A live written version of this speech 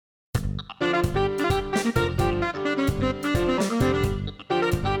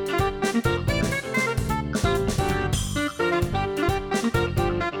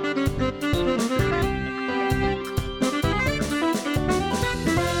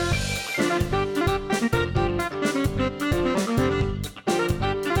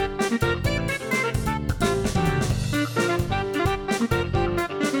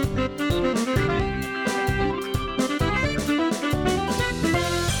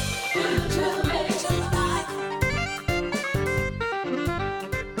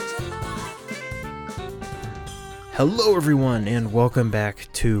Hello everyone, and welcome back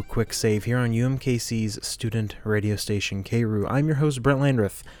to QuickSave here on UMKC's student radio station, KRU. I'm your host, Brent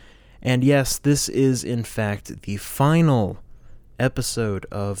Landreth, and yes, this is in fact the final episode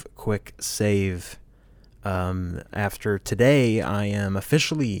of QuickSave. After today, I am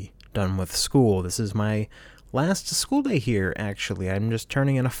officially done with school. This is my last school day here, actually. I'm just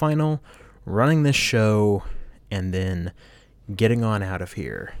turning in a final, running this show, and then getting on out of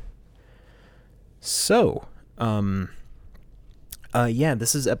here. So,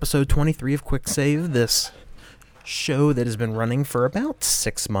 this is episode 23 of QuickSave, this show that has been running for about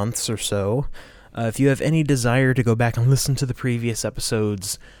 6 months or so. If you have any desire to go back and listen to the previous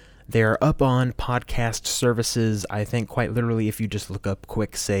episodes, they're up on podcast services. I think quite literally if you just look up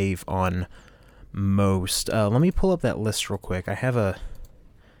QuickSave on most. Let me pull up that list real quick. I got a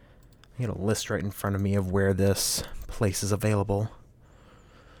list right in front of me of where this place is available.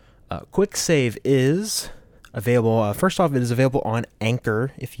 QuickSave is available. First off, it is available on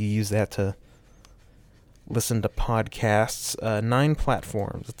Anchor if you use that to listen to podcasts. 9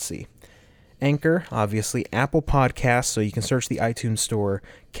 platforms. Let's see. Anchor, obviously, Apple Podcasts, so you can search the iTunes Store,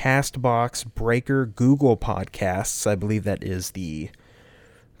 Castbox, Breaker, Google Podcasts, I believe that is the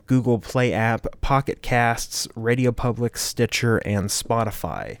Google Play app, Pocket Casts, Radio Public, Stitcher, and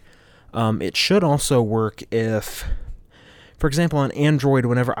Spotify. It should also work if, for example, on Android,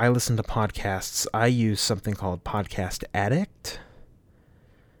 whenever I listen to podcasts, I use something called Podcast Addict.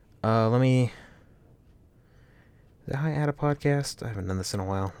 Is that how I add a podcast? I haven't done this in a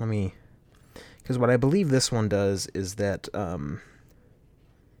while. Because what I believe this one does is that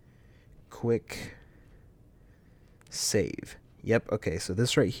quick save. Yep, okay, so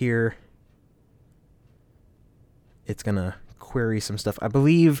this right here, it's going to query some stuff. I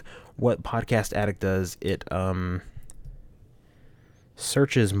believe what Podcast Addict does, it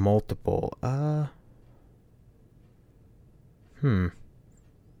searches multiple. I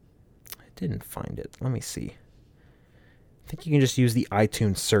didn't find it. Let me see. I think you can just use the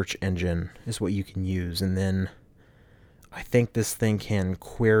iTunes search engine is what you can use, and then I think this thing can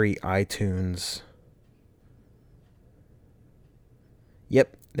query iTunes.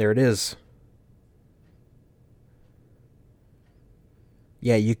 Yep, there it is.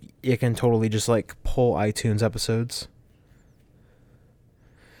 Yeah, you can totally just pull iTunes episodes.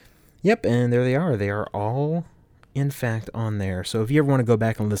 Yep, and there they are. They are all, in fact, on there. So if you ever want to go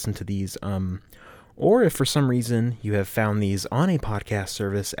back and listen to these, or if for some reason you have found these on a podcast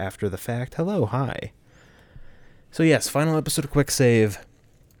service after the fact, hello, hi. So yes, final episode of QuickSave.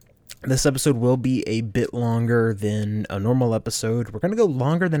 This episode will be a bit longer than a normal episode. We're going to go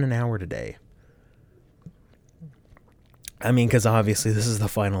longer than an hour today. Because obviously this is the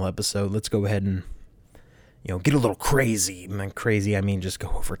final episode. Let's go ahead and, get a little crazy. Crazy, just go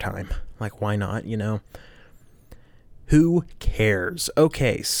over time. Why not, Who cares?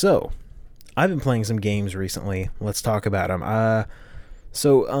 Okay, so I've been playing some games recently. Let's talk about them.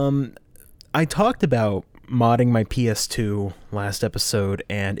 I talked about modding my PS2 last episode,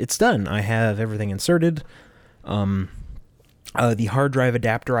 and it's done. I have everything inserted. The hard drive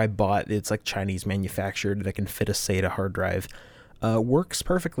adapter I bought, it's Chinese manufactured, that can fit a SATA hard drive, works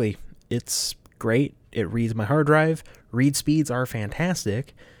perfectly. It's great. It reads my hard drive. Read speeds are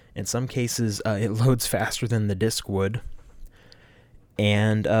fantastic. In some cases, it loads faster than the disc would.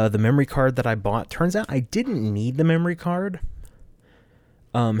 And the memory card that I bought, turns out I didn't need the memory card.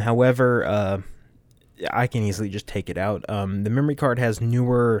 However, I can easily just take it out. The memory card has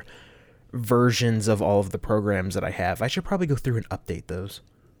newer versions of all of the programs that I have. I should probably go through and update those.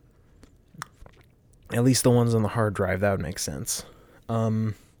 At least the ones on the hard drive, that would make sense.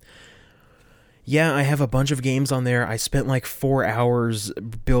 Yeah, I have a bunch of games on there. I spent 4 hours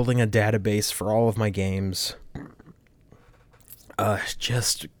building a database for all of my games. It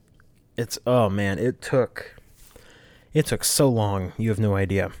took so long. You have no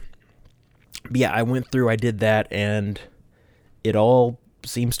idea. But yeah, I went through, I did that, and it all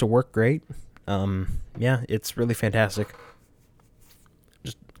seems to work great. Yeah, it's really fantastic.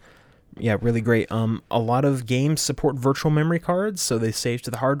 Really great. A lot of games support virtual memory cards, so they save to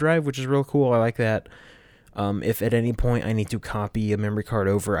the hard drive, which is real cool. I like that. If at any point I need to copy a memory card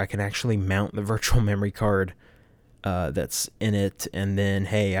over, I can actually mount the virtual memory card that's in it, and then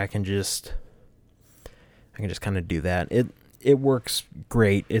I can just kind of do that. It works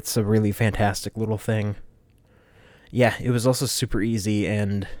great. It's a really fantastic little thing. Yeah, it was also super easy,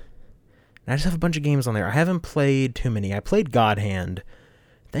 and I just have a bunch of games on there. I haven't played too many. I played God Hand.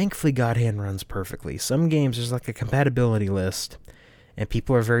 Thankfully, God Hand runs perfectly. Some games, there's a compatibility list, and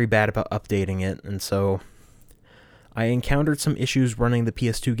people are very bad about updating it, and so I encountered some issues running the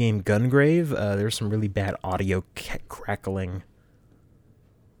PS2 game Gungrave. There's some really bad audio crackling.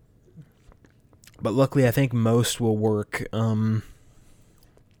 But luckily, I think most will work. I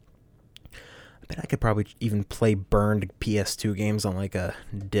bet I could probably even play burned PS2 games on like a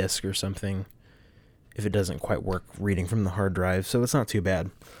disc or something if it doesn't quite work reading from the hard drive, so it's not too bad.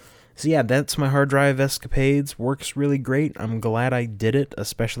 So yeah, that's my hard drive escapades. Works really great. I'm glad I did it,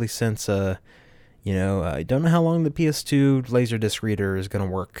 especially since, I don't know how long the PS2 Laserdisc reader is going to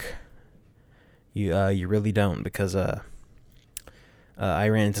work. You really don't, because I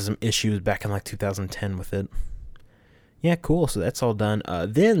ran into some issues back in like 2010 with it. Yeah, cool. So that's all done.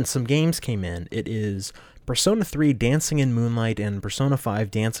 Then some games came in. It is Persona 3 Dancing in Moonlight and Persona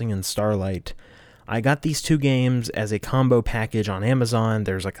 5 Dancing in Starlight. I got these two games as a combo package on Amazon.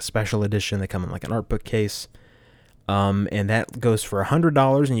 There's like a special edition. They come in like an art book case. And that goes for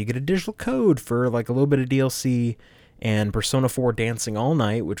 $100, and you get a digital code for like a little bit of DLC. And Persona 4 Dancing All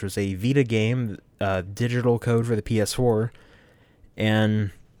Night, which was a Vita game, digital code for the PS4.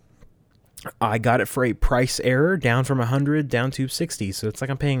 And I got it for a price error, down from $100 down to $60. So it's like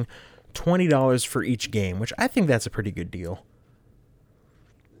I'm paying $20 for each game, which I think that's a pretty good deal.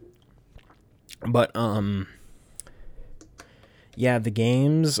 But, yeah, the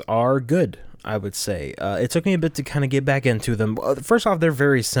games are good, I would say. It took me a bit to kind of get back into them. First off, they're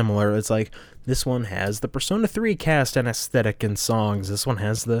very similar. It's like, this one has the Persona 3 cast and aesthetic and songs. This one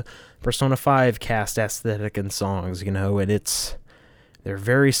has the Persona 5 cast, aesthetic, and songs, and they're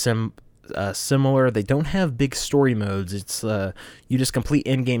very similar. They don't have big story modes. It's, you just complete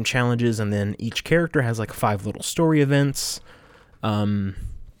in-game challenges, and then each character has, like, 5 little story events.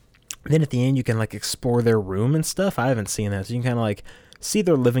 Then at the end, you can, like, explore their room and stuff. I haven't seen that, so you can kind of, like, see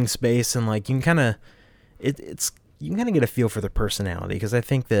their living space, and, like, you can kind of, you can kind of get a feel for their personality, because I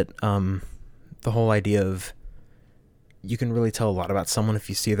think that, the whole idea of, you can really tell a lot about someone if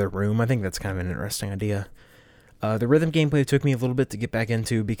you see their room. I think that's kind of an interesting idea. The rhythm gameplay took me a little bit to get back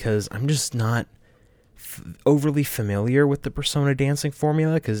into, because I'm just not overly familiar with the Persona dancing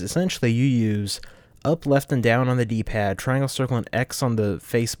formula, because essentially you use up, left, and down on the D-pad, triangle, circle, and X on the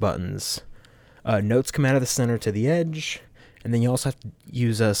face buttons. Notes come out of the center to the edge, and then you also have to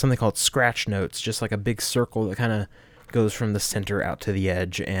use something called scratch notes, just like a big circle that kind of goes from the center out to the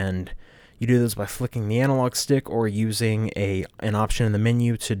edge, and you do this by flicking the analog stick or using an option in the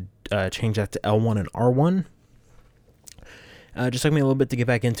menu to change that to L1 and R1. Just took me a little bit to get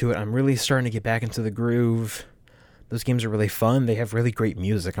back into it. I'm really starting to get back into the groove. Those games are really fun. They have really great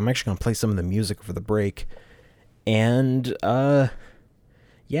music. I'm actually going to play some of the music over the break. And,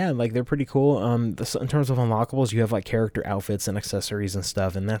 yeah, like, they're pretty cool. In terms of unlockables, you have, like, character outfits and accessories and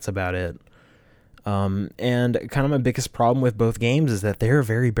stuff, and that's about it. And kind of my biggest problem with both games is that they're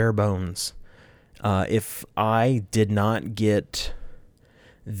very bare bones. If I did not get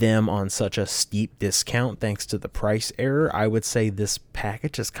them on such a steep discount thanks to the price error, I would say this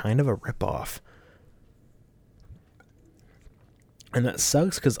package is kind of a ripoff. And that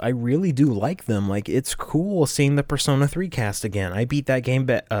sucks, because I really do like them. Like, it's cool seeing the Persona 3 cast again. I beat that game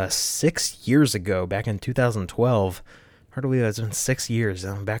 6 years ago, back in 2012. Hard to believe that's been 6 years,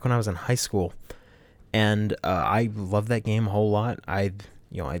 back when I was in high school. And I love that game a whole lot. I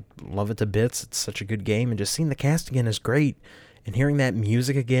love it to bits. It's such a good game, and just seeing the cast again is great. And hearing that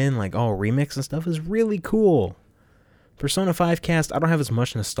music again, like all remix and stuff, is really cool. Persona 5 cast, I don't have as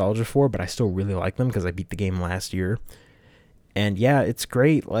much nostalgia for, but I still really like them because I beat the game last year. And yeah, it's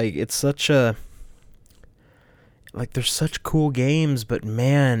great. Like, it's such a... Like, they're such cool games, but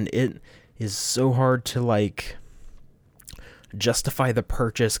man, it is so hard to, like, justify the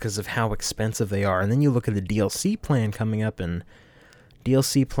purchase because of how expensive they are. And then you look at the DLC plan coming up, and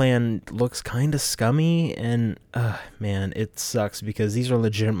DLC plan looks kind of scummy, and, man, it sucks because these are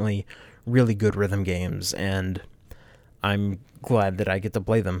legitimately really good rhythm games, and I'm glad that I get to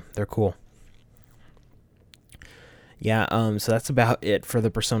play them. They're cool. Yeah, so that's about it for the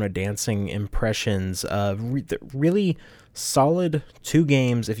Persona dancing impressions. Really solid 2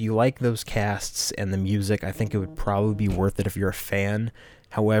 games. If you like those casts and the music, I think it would probably be worth it if you're a fan.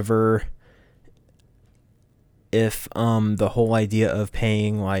 However, if the whole idea of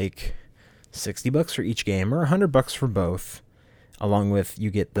paying like $60 for each game or $100 for both, along with you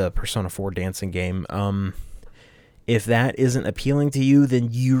get the Persona 4 dancing game, if that isn't appealing to you, then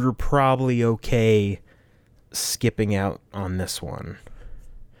you're probably okay skipping out on this one.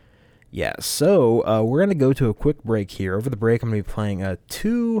 Yeah, so we're going to go to a quick break here. Over the break, I'm going to be playing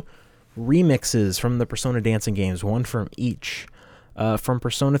 2 remixes from the Persona dancing games, one from each. From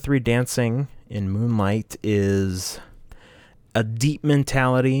Persona 3 Dancing in Moonlight is A Deep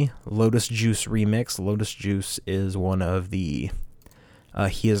Mentality, Lotus Juice remix. Lotus Juice is one of the...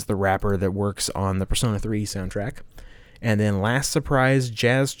 he is the rapper that works on the Persona 3 soundtrack. And then Last Surprise,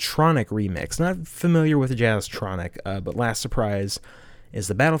 Jazztronic remix. Not familiar with Jazztronic, but Last Surprise is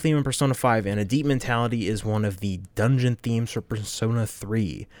the battle theme in Persona 5, and A Deep Mentality is one of the dungeon themes for Persona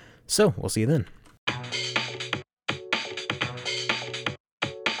 3. So, we'll see you then.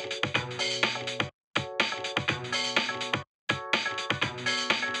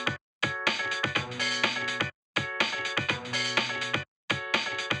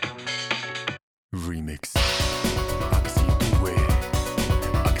 Remix. I can see you do it.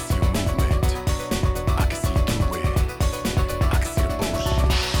 I can see your movement. I can see you do it. I can see the bullshit.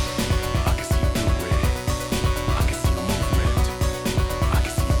 I can see you do it. I can see your movement. I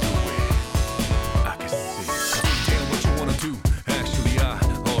can see you do it. I can see. Damn what you wanna do. Actually, I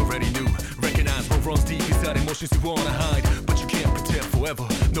already knew. Recognize what runs deep inside emotions you wanna hide, but you can't pretend forever.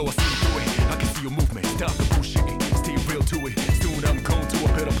 No, I see you do it. I can see your movement. Stop the bullshitting. Stay real to it. Soon I'm going to a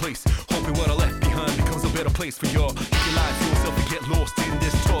better place. Hoping what I left behind becomes a better place for y'all. You can lie to yourself and get lost in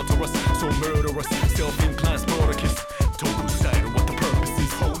this torturous, so murderous, self-inclined Spartacus. Don't lose sight of what the purpose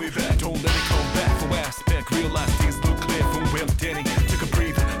is. Hold me back, don't let it come back from aspect. Realize things look clear from where I'm standing. Took a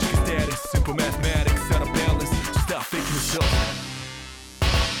breather, check your status. Simple mathematics out of balance, so stop faking yourself.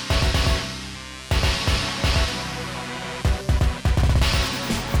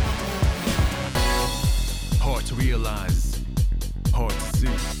 Hard to realize, hard to see,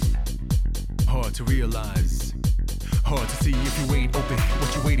 hard to realize, hard to see if you ain't open.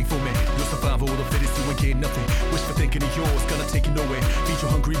 What you waiting for, man? Your survival of the fittest, you ain't getting nothing. Wish for thinking of yours, gonna take you nowhere. Feed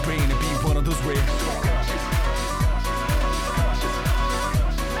your hungry brain and be one of those rare.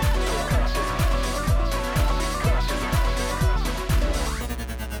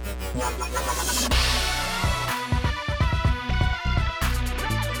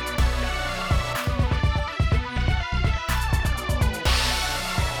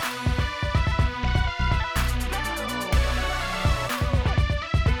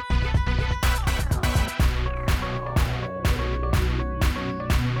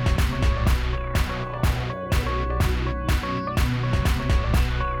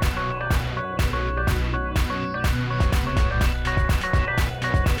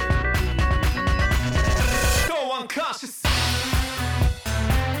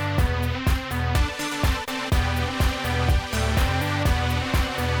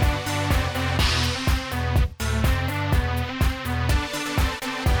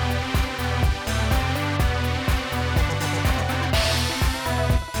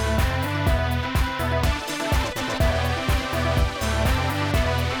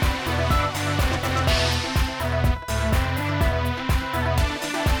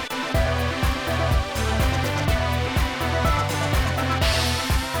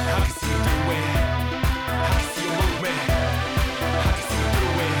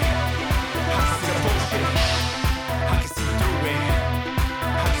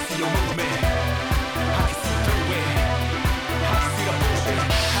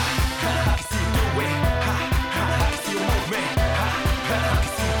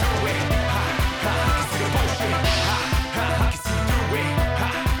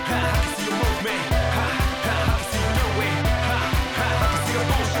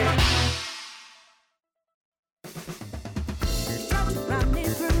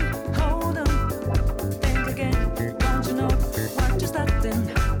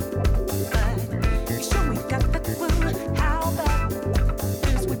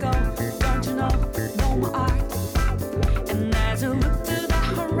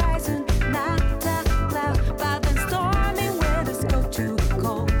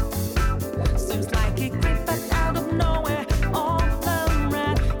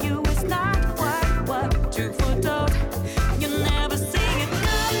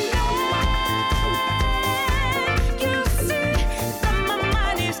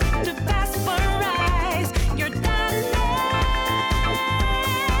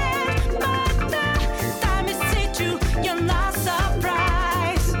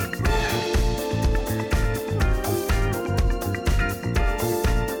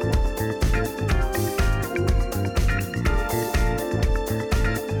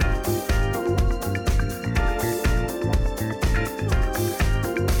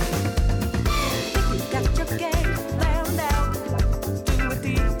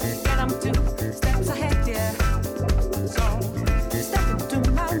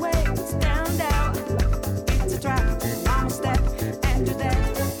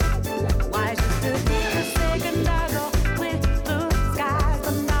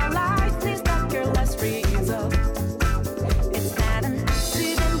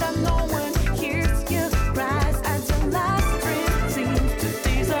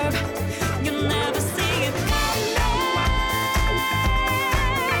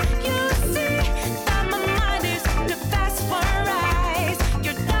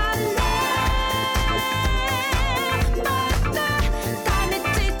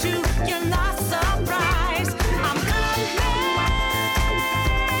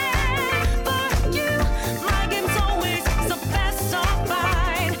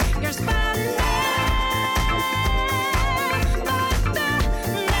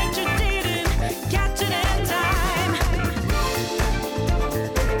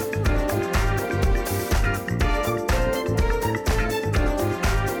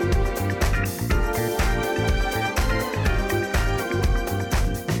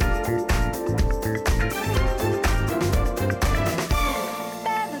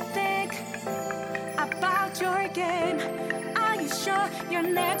 Your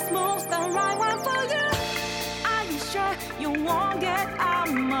next move's the right one for you. Are you sure you won't get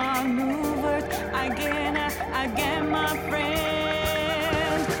outmaneuvered again, my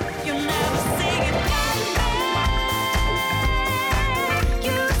friend? You'll never see it coming.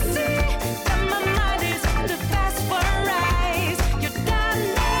 You see that my mind is too fast for eyes. You're done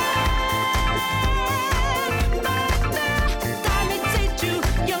but the time it takes you,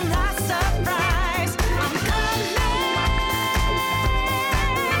 you're not surprised. I'm coming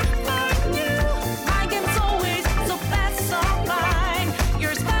for you. My game's always so fast, so fine.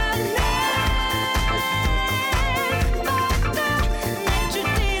 You're spinning, but the night you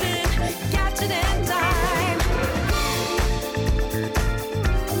didn't catch it in time.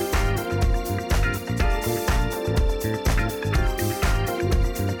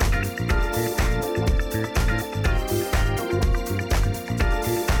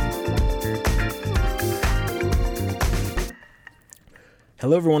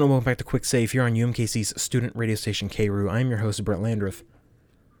 Hello everyone and welcome back to QuickSave here on UMKC's student radio station KRU. I'm your host Brett Landreth.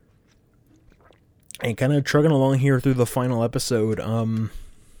 And kind of trucking along here through the final episode.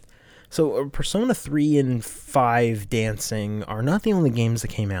 So Persona 3 and 5 Dancing are not the only games that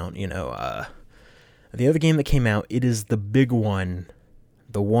came out, the other game that came out, it is the big one.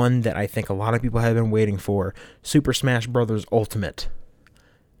 The one that I think a lot of people have been waiting for. Super Smash Bros. Ultimate.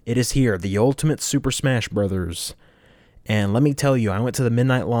 It is here, the Ultimate Super Smash Bros. And let me tell you, I went to the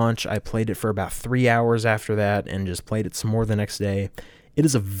midnight launch, I played it for about 3 hours after that, and just played it some more the next day. It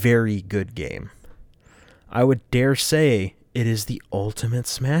is a very good game. I would dare say it is the ultimate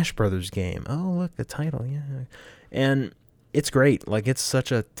Smash Brothers game. Oh, look, the title, yeah. And it's great. Like, it's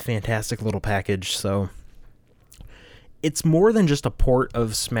such a fantastic little package, so it's more than just a port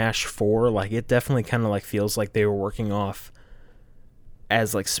of Smash 4. Like, it definitely kind of like feels like they were working off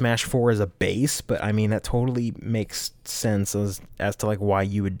as like Smash 4 as a base, but I mean that totally makes sense as to like why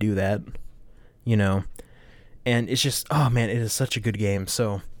you would do that, and it's just, oh man, it is such a good game.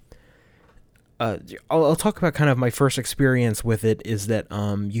 So I'll talk about kind of my first experience with it. Is that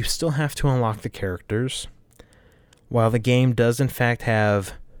you still have to unlock the characters, while the game does in fact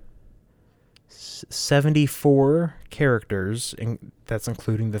have 74 characters, and that's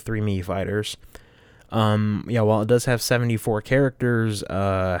including the 3 Mii fighters. While it does have 74 characters,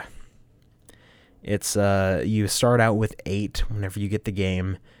 it's you start out with 8 whenever you get the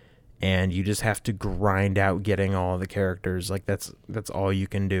game, and you just have to grind out getting all the characters. Like that's all you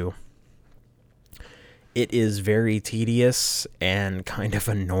can do. It is very tedious and kind of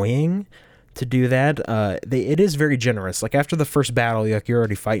annoying to do that. It is very generous. Like after the first battle, you're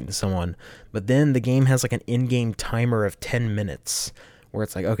already fighting someone, but then the game has like an in-game timer of 10 minutes. Where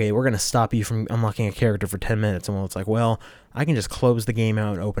it's like, okay, we're going to stop you from unlocking a character for 10 minutes. And it's like, well, I can just close the game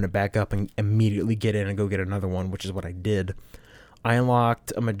out and open it back up and immediately get in and go get another one, which is what I did. I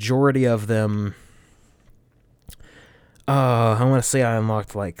unlocked a majority of them. I want to say I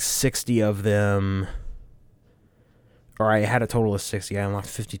unlocked like 60 of them. Or I had a total of 60. I unlocked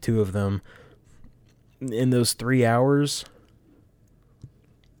 52 of them in those 3 hours.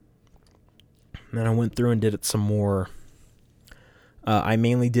 And then I went through and did it some more. I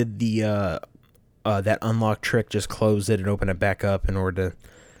mainly did the that unlock trick, just close it and open it back up in order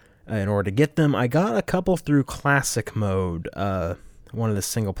to get them. I got a couple through classic mode, one of the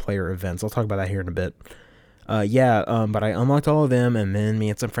single player events. I'll talk about that here in a bit. But I unlocked all of them, and then me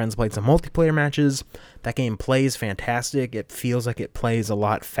and some friends played some multiplayer matches. That game plays fantastic. It feels like it plays a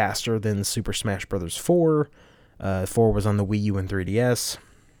lot faster than Super Smash Bros. 4. 4 was on the Wii U and 3DS.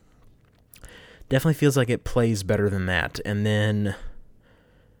 Definitely feels like it plays better than that. And then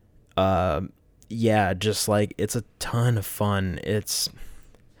just like it's a ton of fun.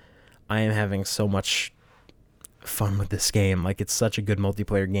 I am having so much fun with this game. Like it's such a good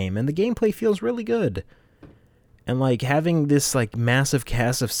multiplayer game, and the gameplay feels really good. And like having this like massive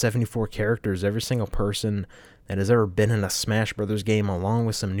cast of 74 characters, every single person that has ever been in a Smash Brothers game, along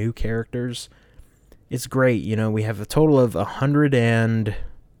with some new characters, it's great. We have a total of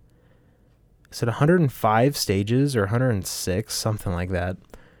 105 stages or 106, something like that.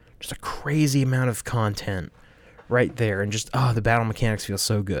 Just a crazy amount of content right there, and just the battle mechanics feel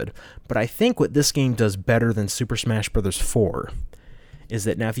so good. But I think what this game does better than Super Smash Bros. 4 is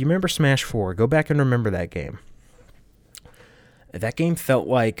that, now if you remember Smash 4, go back and remember that game. That game felt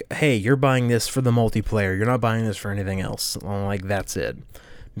like, hey, you're buying this for the multiplayer, you're not buying this for anything else. Like, that's it.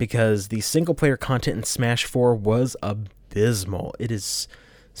 Because the single player content in Smash 4 was abysmal. It is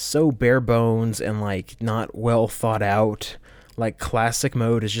so bare bones and like not well thought out. Like classic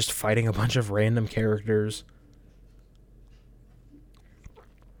mode is just fighting a bunch of random characters.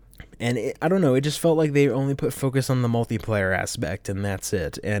 And I don't know, it just felt like they only put focus on the multiplayer aspect, and that's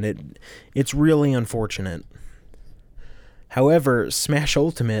it. And it's really unfortunate. However, Smash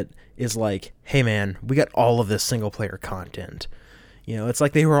Ultimate is like, hey man, we got all of this single player content. You know, it's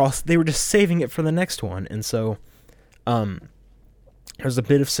like they were just saving it for the next one. And so, there's a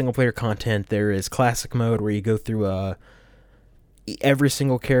bit of single player content. There is classic mode where you go through every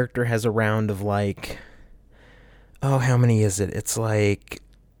single character has a round of like, how many is it? It's like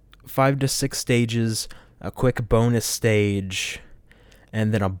 5 to 6 stages, a quick bonus stage,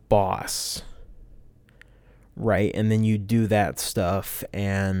 and then a boss. Right, and then you do that stuff,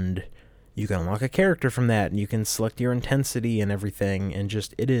 and you can unlock a character from that, and you can select your intensity and everything, and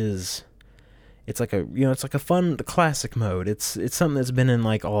just, it's like a fun classic mode. It's something that's been in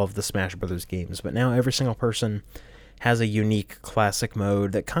like all of the Smash Brothers games, but now every single person has a unique classic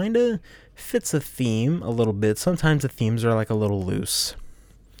mode that kind of fits a theme a little bit. Sometimes the themes are like a little loose.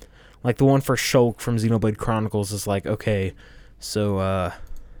 Like the one for Shulk from Xenoblade Chronicles is like, okay, so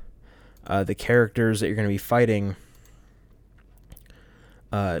the characters that you're going to be fighting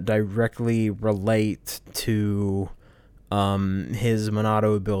directly relate to his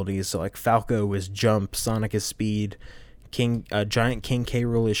Monado abilities. So like Falco is jump, Sonic is speed, Giant King K.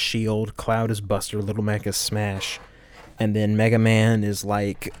 Rool is shield, Cloud is buster, Little Mac is smash, and then Mega Man is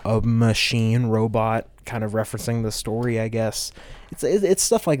like a machine robot, kind of referencing the story, I guess. It's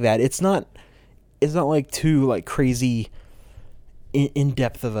stuff like that. It's not like too like crazy in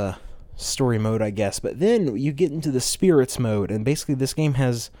depth of a story mode, I guess. But then you get into the spirits mode, and basically this game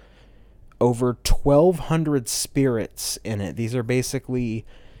has over 1,200 spirits in it. These are basically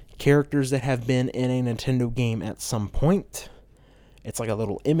characters that have been in a Nintendo game at some point. It's like a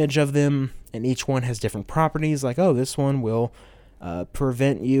little image of them, and each one has different properties. Like, oh, this one will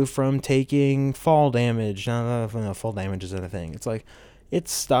prevent you from taking fall damage. No, fall damage isn't a thing. It's like it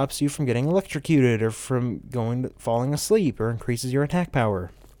stops you from getting electrocuted or from falling asleep, or increases your attack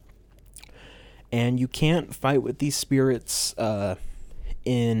power. And you can't fight with these spirits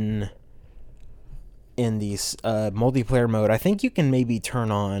in these multiplayer mode. I think you can maybe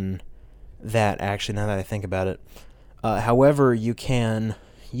turn on that, actually, now that I think about it. However, you can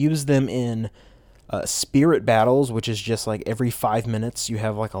use them in spirit battles, which is just like every 5 minutes you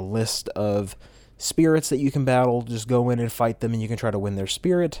have like a list of spirits that you can battle. Just go in and fight them, and you can try to win their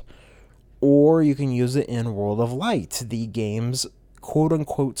spirit. Or you can use it in World of Light, the game's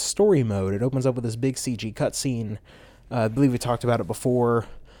quote-unquote story mode. It opens up with this big CG cutscene. I believe we talked about it before,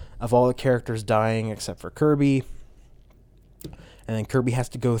 of all the characters dying except for Kirby. And then Kirby has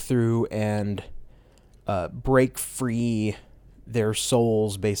to go through and break free their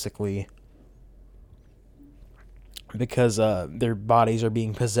souls, basically, because their bodies are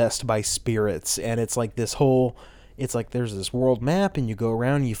being possessed by spirits. And it's like there's this world map, and you go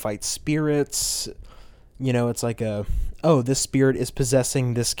around and you fight spirits. You know, it's like this spirit is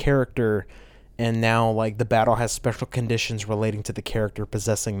possessing this character, and now like the battle has special conditions relating to the character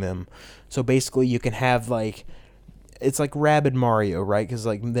possessing them. So basically you can have like, it's like Rabid Mario, right? Because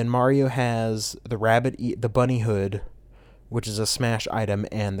like then Mario has the bunny hood, which is a Smash item,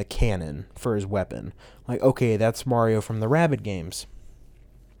 and the cannon for his weapon. Like, okay, that's Mario from the Rabid games.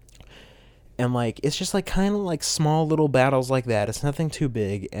 And like it's just like kind of like small little battles like that. It's nothing too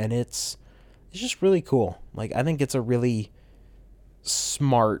big, and it's just really cool. Like, I think it's a really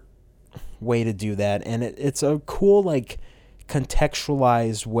smart way to do that, and it's a cool, like,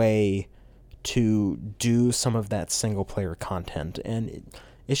 contextualized way to do some of that single-player content, and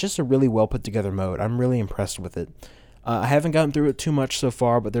it's just a really well-put-together mode. I'm really impressed with it. I haven't gotten through it too much so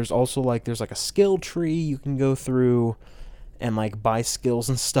far, but there's also, like, there's a skill tree you can go through and, like, buy skills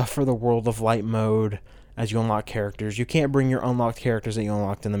and stuff for the World of Light mode as you unlock characters. You can't bring your unlocked characters that you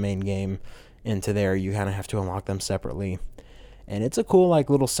unlocked in the main game into there. You kind of have to unlock them separately. And it's a cool, like,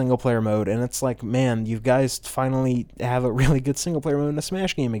 little single-player mode, and it's like, man, you guys finally have a really good single-player mode in a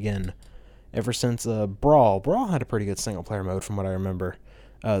Smash game again. Ever since Brawl. Brawl had a pretty good single-player mode from what I remember.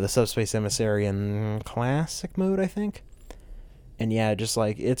 The Subspace Emissary and Classic mode, I think. And yeah, just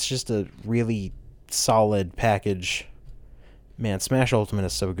like, it's just a really solid package. Man, Smash Ultimate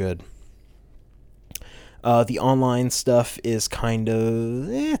is so good. The online stuff is kind of,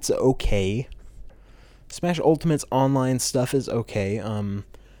 it's okay. Smash Ultimate's online stuff is okay.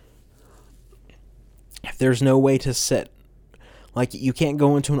 There's no way to set, like, you can't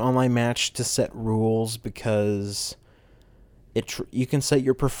go into an online match to set rules, because you can set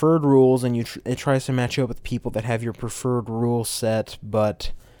your preferred rules, and it tries to match you up with people that have your preferred rule set,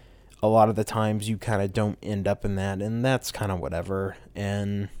 but a lot of the times you kind of don't end up in that, and that's kind of whatever.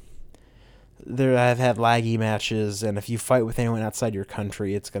 And I've had laggy matches, and if you fight with anyone outside your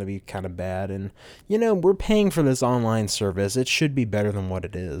country, it's going to be kind of bad. And, we're paying for this online service. It should be better than what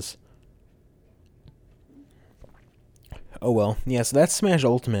it is. Oh well. Yeah, so that's Smash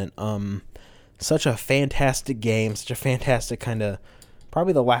Ultimate. Such a fantastic game, such a fantastic kind of,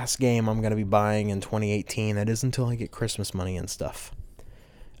 probably the last game I'm going to be buying in 2018. That is until I get Christmas money and stuff.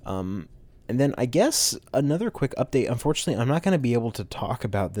 And then I guess another quick update. Unfortunately, I'm not going to be able to talk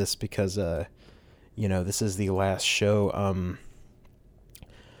about this because, this is the last show.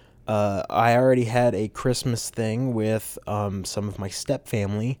 I already had a Christmas thing with some of my step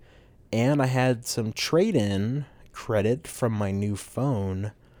family, and I had some trade-in credit from my new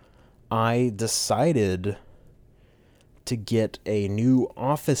phone. I decided to get a new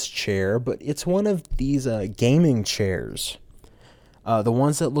office chair, but it's one of these gaming chairs. The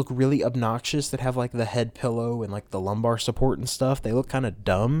ones that look really obnoxious, that have like the head pillow and like the lumbar support and stuff. They look kind of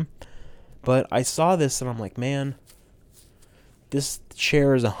dumb. But I saw this and I'm like, man, this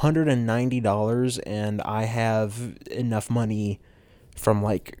chair is $190 and I have enough money from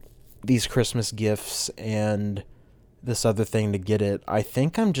like these Christmas gifts and this other thing to get it. I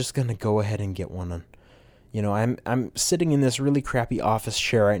think I'm just going to go ahead and get one. I'm sitting in this really crappy office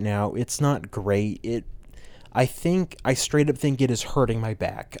chair right now. It's not great. I straight up think it is hurting my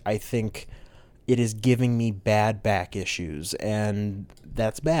back. I think it is giving me bad back issues, and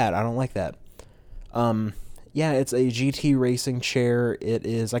that's bad. I don't like that. Yeah, it's a GT racing chair.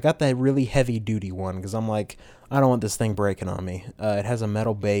 I got that really heavy duty one because I'm like, I don't want this thing breaking on me. It has a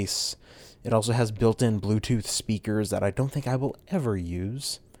metal base. It also has built-in Bluetooth speakers that I don't think I will ever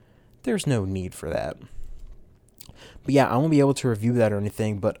use. There's no need for that. But yeah, I won't be able to review that or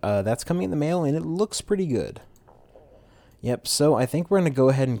anything, but that's coming in the mail, and it looks pretty good. Yep, so I think we're going to go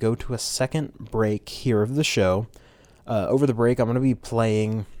ahead and go to a second break here of the show. Over the break, I'm going to be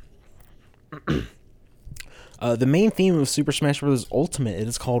playing the main theme of Super Smash Bros. Ultimate. It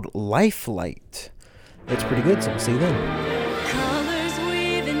is called Lifelight. It's pretty good, so we'll see you then. Colors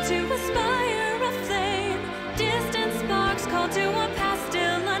weave into a spire of flame. Distant sparks call to a past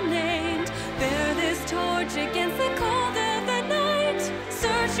still unnamed. Bear this torch against the cold of the night.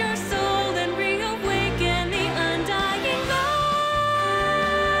 Search your soul and reawaken the undying light.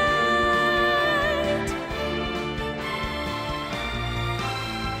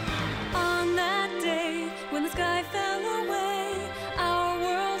 On that day when the sky fell away, our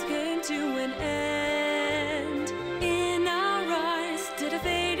world came to an end. In our eyes did a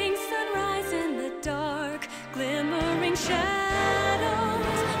fading sunrise in the dark, glimmering shadows.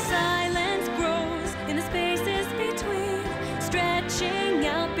 Silence grows in the spaces between, stretching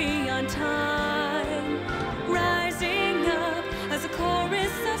out beyond time. Rising up as a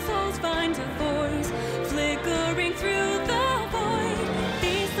chorus of souls finds a voice, flickering through the void.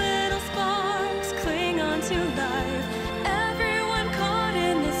 These little sparks cling on to life, everyone caught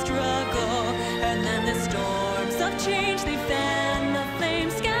in this struggle. And then the storms of change, they fan the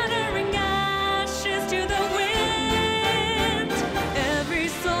flames, scattering ashes to the wind. Every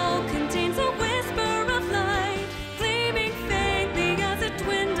soul contains a whisper of light, gleaming faintly as it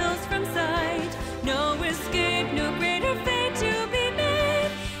dwindles from sight. No escape, no greater fate to be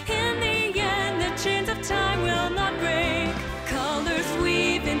made. In the end, the chains of time will not break. Colors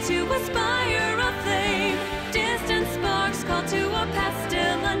weave into a spire of flame. Distant sparks call to a past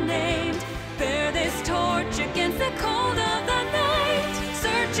still unnamed. Bear this torch against the cold of the night.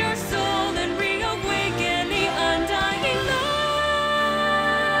 Search your soul and reawaken the undying light.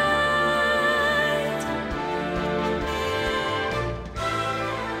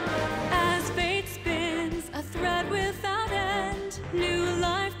 As fate spins a thread without end, new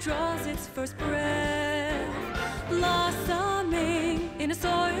life draws its first breath, blossoming in a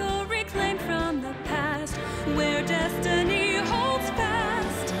soil reclaimed from the past, where destiny holds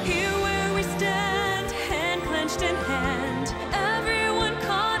fast. Here where we stand, hand clenched in hand, everyone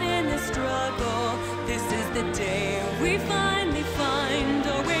caught in the struggle. This is the day we finally find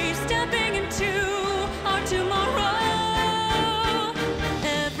our way, stepping into our tomorrow.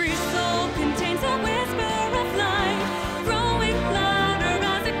 Every soul contains a whisper of light, growing louder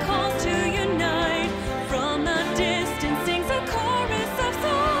as it calls to unite. From the distance sings a chorus of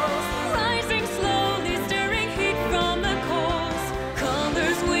souls, rising slowly, stirring heat from the coals.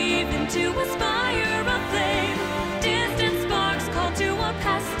 Colors weave into a spire of flame. Distant sparks call to a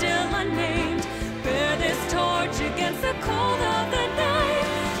past still unnamed. Bear this torch against the cold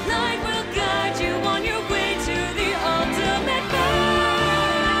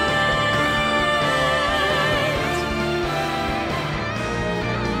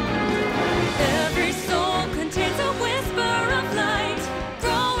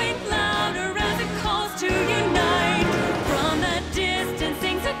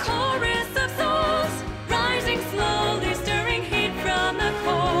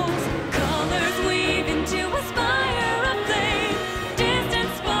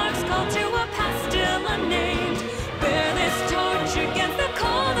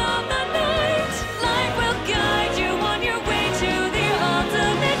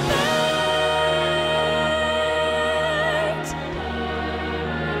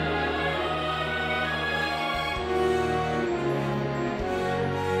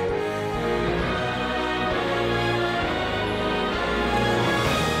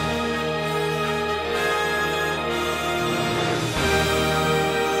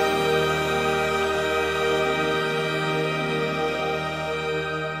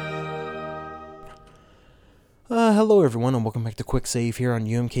hello everyone, and welcome back to QuickSave here on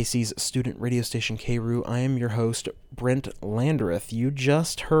UMKC's student radio station KRU. I am your host, Brent Landreth. You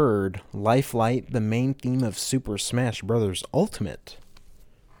just heard Lifelight, the main theme of Super Smash Bros. Ultimate.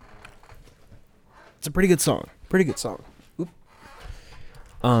 It's a pretty good song. Oop.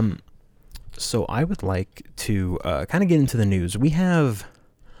 So I would like to kind of get into the news. We have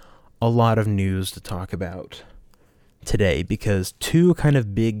a lot of news to talk about today because two kind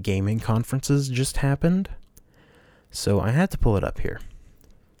of big gaming conferences just happened. So I had to pull it up here.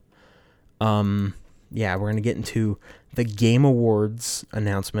 We're going to get into the Game Awards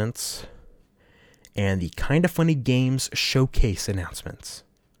announcements and the Kinda Funny Games Showcase announcements.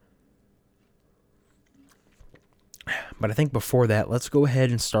 But I think before that, let's go ahead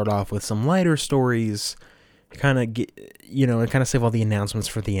and start off with some lighter stories, kind of save all the announcements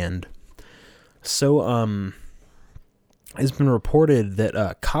for the end. So, it's been reported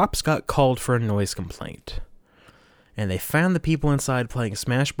that cops got called for a noise complaint. And they found the people inside playing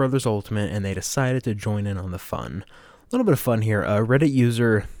Smash Bros. Ultimate, and they decided to join in on the fun. A little bit of fun here. Reddit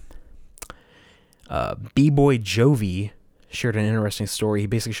user B-Boy Jovi shared an interesting story. He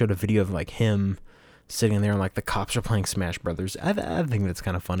basically showed a video of like him sitting there and like the cops are playing Smash Brothers. I think that's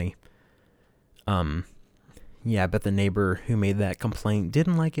kind of funny. I bet the neighbor who made that complaint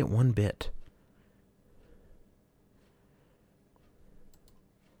didn't like it one bit.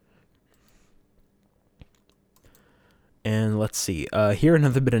 And let's see, here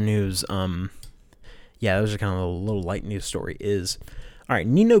another bit of news, that was just kind of a little light news story, alright,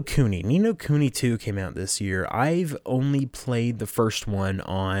 Ni no Kuni 2 came out this year. I've only played the first one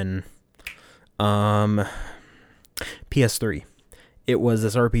on, PS3. It was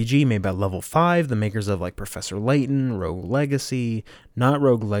this RPG made by Level 5, the makers of, like, Professor Layton, Rogue Galaxy,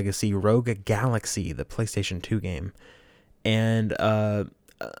 the PlayStation 2 game, and,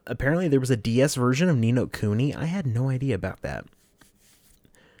 apparently there was a DS version of Ni no Kuni. I had no idea about that.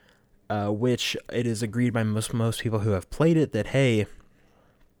 Which it is agreed by most people who have played it that, hey,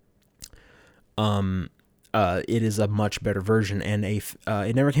 it is a much better version, and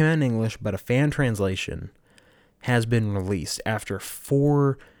it never came out in English, but a fan translation has been released after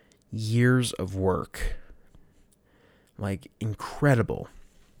 4 years of work. Like, incredible.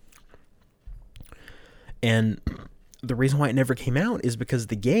 And the reason why it never came out is because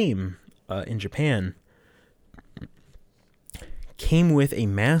the game in Japan came with a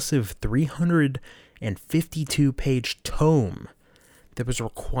massive 352-page tome that was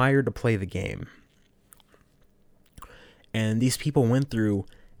required to play the game. And these people went through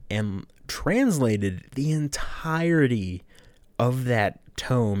and translated the entirety of that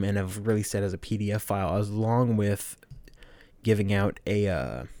tome and have released it as a PDF file, along with giving out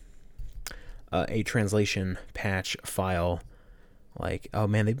a translation patch file. Like, oh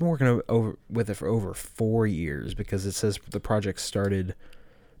man, they've been working with it for over 4 years, because it says the project started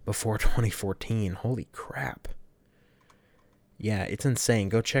before 2014. Holy crap. Yeah, it's insane.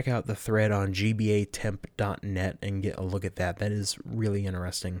 Go check out the thread on gbatemp.net and get a look at that. That is really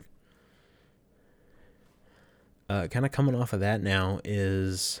interesting. Kind of coming off of that now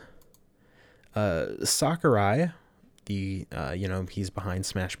is Sakurai. He's behind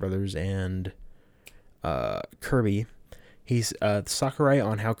Smash Brothers and Kirby. He's Sakurai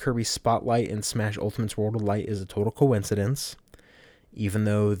on how Kirby's Spotlight and Smash Ultimate's World of Light is a total coincidence, even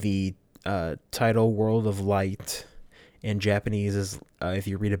though the title World of Light in Japanese is, if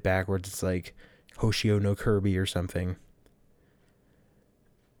you read it backwards, it's like Hoshio no Kirby or something.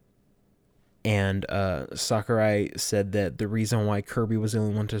 And Sakurai said that the reason why Kirby was the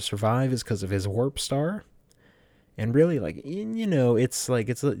only one to survive is because of his warp star. And really, like, it's like,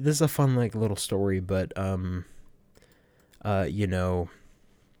 this is a fun, like, little story, but, like,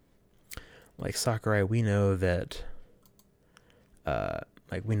 Sakurai, we know that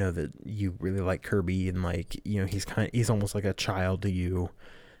you really like Kirby, and, like, he's almost like a child to you.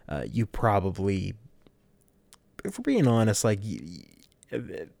 You probably, if we're being honest, like,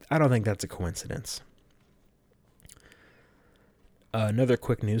 I don't think that's a coincidence. Another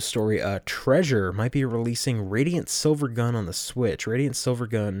quick news story, Treasure might be releasing Radiant Silver Gun on the Switch. Radiant Silver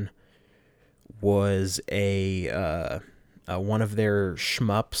Gun was one of their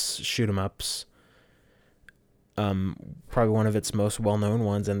shmups, shoot-em-ups, probably one of its most well-known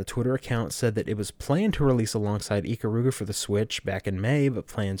ones, and the Twitter account said that it was planned to release alongside Ikaruga for the Switch back in May, but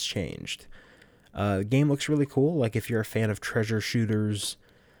plans changed. The game looks really cool. Like, if you're a fan of treasure shooters,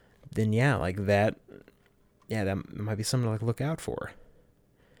 then that might be something to, like, look out for.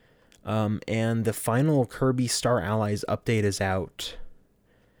 And the final Kirby Star Allies update is out,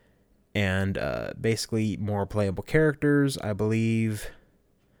 and basically more playable characters, I believe.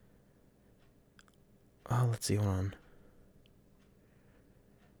 let's see, hold on.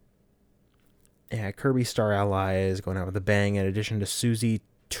 Yeah, Kirby Star Allies going out with a bang. In addition to Susie,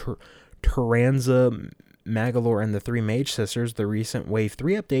 Taranza, Magalore, and the three Mage Sisters, the recent Wave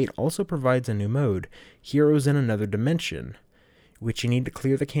 3 update also provides a new mode, Heroes in Another Dimension, which you need to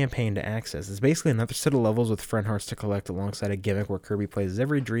clear the campaign to access. It's basically another set of levels with friend hearts to collect alongside a gimmick where Kirby plays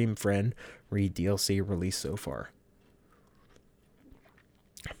every dream friend. Read DLC released so far.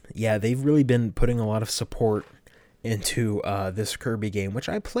 Yeah, they've really been putting a lot of support into this Kirby game, which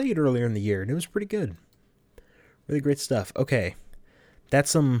I played earlier in the year, and it was pretty good. Really great stuff. Okay,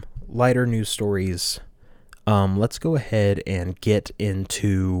 that's some lighter news stories. Let's go ahead and get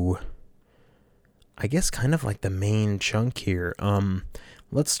into, I guess, kind of like the main chunk here.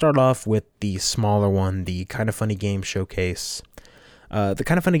 Let's start off with the smaller one, the Kind of Funny Game Showcase. The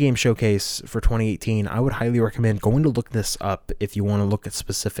Kind of Funny Game Showcase for 2018, I would highly recommend going to look this up if you want to look at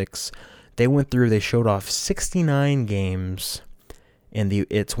specifics. They showed off 69 games in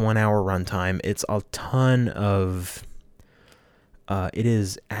its 1 hour runtime. It's a ton of, it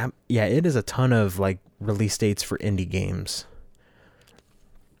is a ton of like release dates for indie games.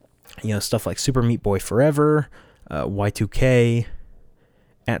 You know, stuff like Super Meat Boy Forever, Y2K,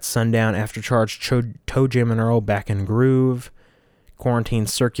 At Sundown, Aftercharge, Toe Jam and Earl, Back in Groove, Quarantine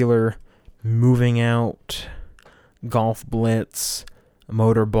Circular, Moving Out, Golf Blitz,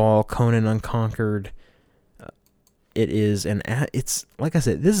 Motorball, Conan Unconquered. It's like I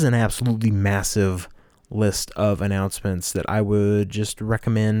said, this is an absolutely massive list of announcements that I would just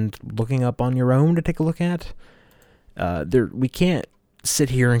recommend looking up on your own to take a look at. We can't sit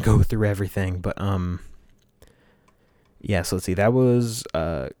here and go through everything, but yeah, so let's see. That was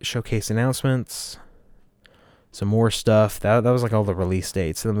showcase announcements. Some more stuff. That was like all the release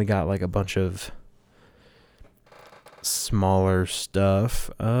dates. Then we got like a bunch of smaller stuff.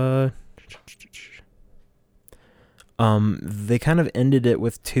 They kind of ended it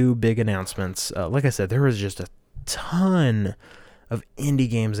with two big announcements. Like I said, there was just a ton of indie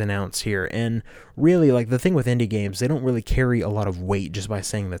games announced here, and really, like, the thing with indie games, they don't really carry a lot of weight just by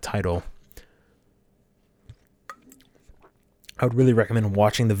saying the title. I would really recommend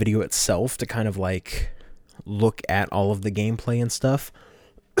watching the video itself to kind of like look at all of the gameplay and stuff.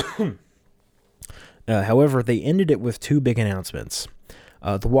 However, they ended it with two big announcements.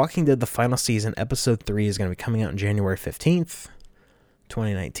 The Walking Dead, the final season, episode 3 is going to be coming out on January 15th,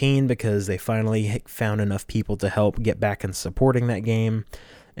 2019, because they finally found enough people to help get back and supporting that game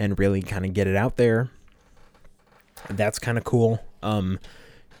and really kind of get it out there. That's kind of cool.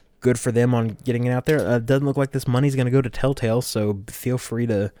 Good for them on getting it out there. It doesn't look like this money's going to go to Telltale, so feel free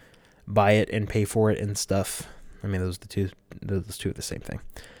to buy it and pay for it and stuff. I mean, those two are the same thing.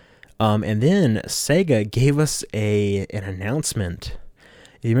 And then Sega gave us an announcement.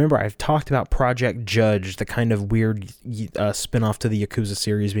 You remember I've talked about Project Judge, the kind of weird spin-off to the Yakuza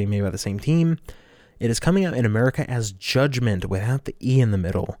series being made by the same team. It is coming out in America as Judgment without the E in the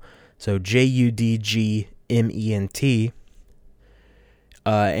middle. So Judgment.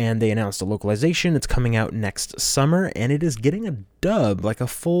 And they announced a localization. It's coming out next summer, and it is getting a dub, like a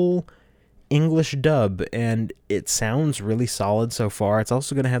full English dub, and it sounds really solid so far. It's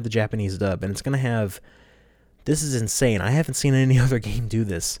also going to have the Japanese dub, and it's going to have, this is insane, I haven't seen any other game do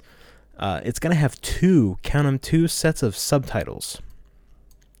this, it's going to have two sets of subtitles.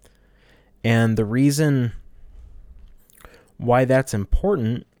 And the reason why that's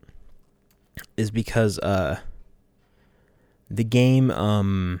important is because the game,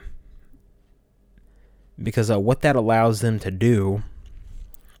 what that allows them to do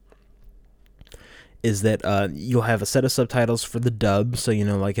is that you'll have a set of subtitles for the dub, so, you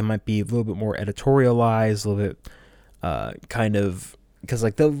know, like, it might be a little bit more editorialized, a little bit kind of, because,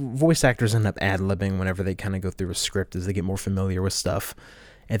 like, the voice actors end up ad-libbing whenever they kind of go through a script as they get more familiar with stuff,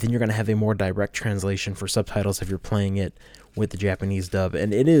 and then you're going to have a more direct translation for subtitles if you're playing it with the Japanese dub,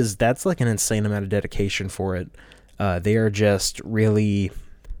 and that's like an insane amount of dedication for it. They are just really,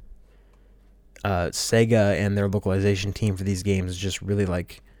 Sega and their localization team for these games is just really,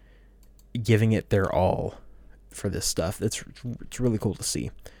 like, giving it their all for this stuff. It's really cool to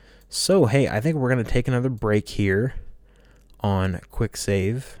see. So, hey, I think we're going to take another break here on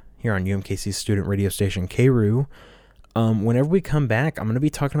QuickSave, here on UMKC's student radio station, KRU. Whenever we come back, I'm going to be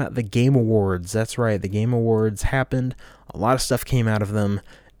talking about the Game Awards. That's right, the Game Awards happened. A lot of stuff came out of them.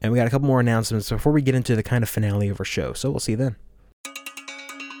 And we got a couple more announcements before we get into the kind of finale of our show. So we'll see you then.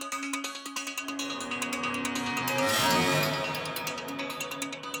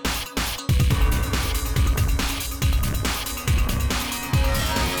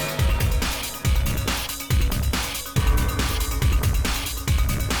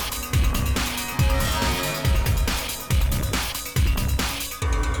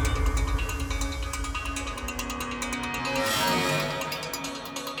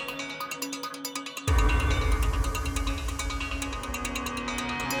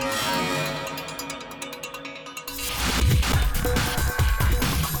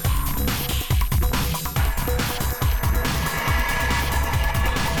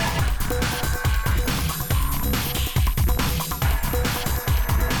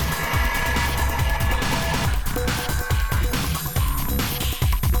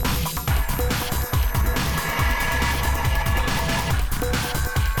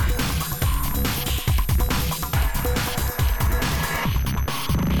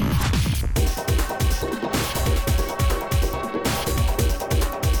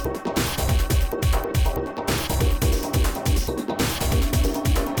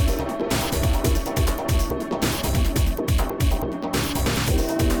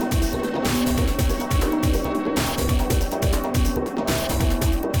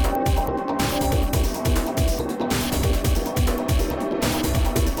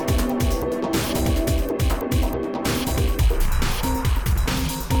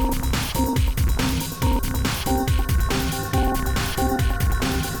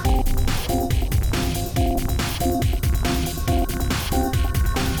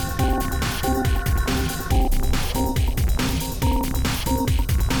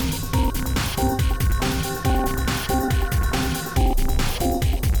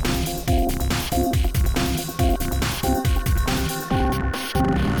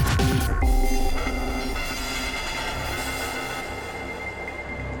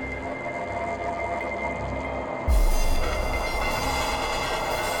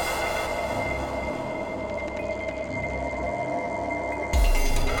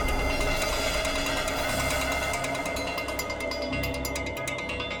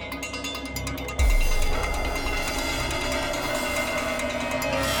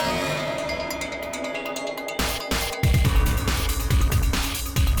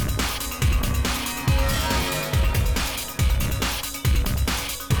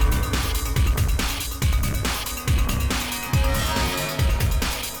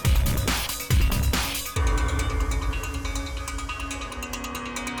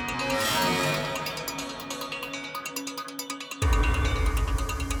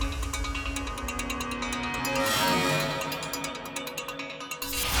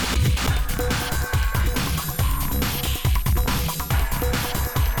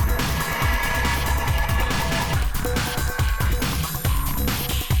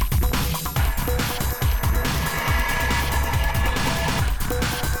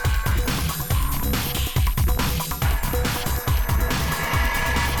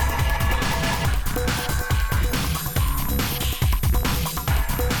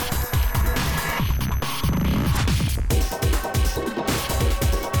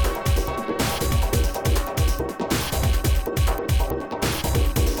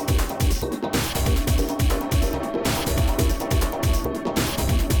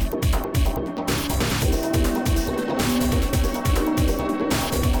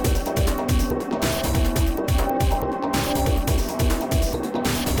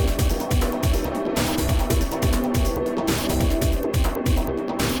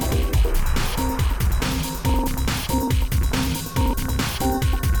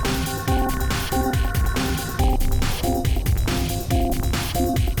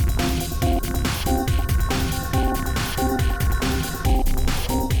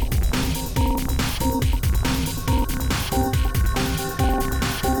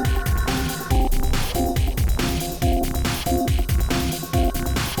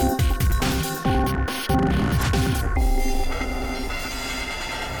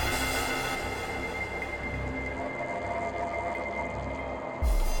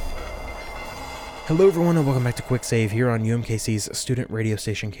 Hello everyone and welcome back to QuickSave here on UMKC's student radio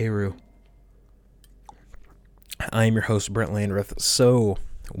station KRU. I am your host Brent Landreth. So,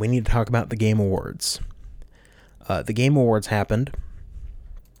 we need to talk about the Game Awards. The Game Awards happened.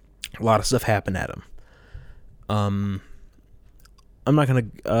 A lot of stuff happened at them. I'm not gonna,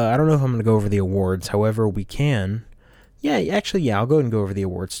 I don't know if I'm gonna go over the awards, however we can. Yeah, I'll go ahead and go over the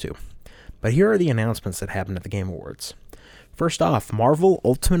awards too. But here are the announcements that happened at the Game Awards. First off, Marvel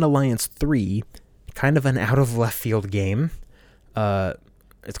Ultimate Alliance 3, kind of an out-of-left-field game.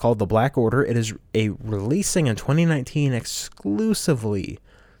 It's called The Black Order. It is releasing in 2019 exclusively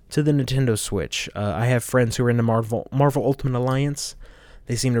to the Nintendo Switch. I have friends who are into Marvel Ultimate Alliance.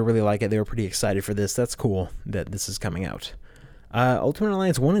 They seem to really like it. They were pretty excited for this. That's cool that this is coming out. Ultimate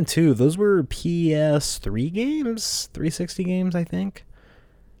Alliance 1 and 2, those were PS3 games? 360 games, I think.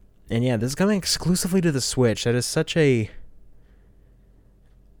 And yeah, this is coming exclusively to the Switch. That is such a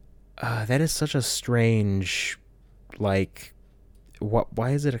strange, like,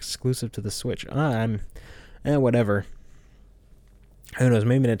 why is it exclusive to the Switch? Whatever. Who knows,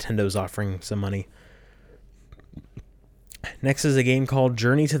 maybe Nintendo's offering some money. Next is a game called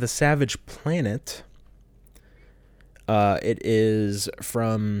Journey to the Savage Planet. It is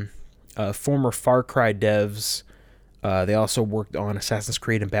from former Far Cry devs. They also worked on Assassin's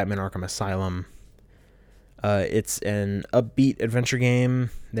Creed and Batman Arkham Asylum. It's an upbeat adventure game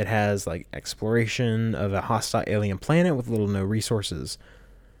that has like exploration of a hostile alien planet with little to no resources.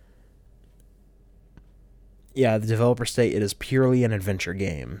 Yeah, the developer state it is purely an adventure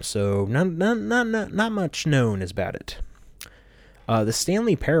game, so not much known is about it. The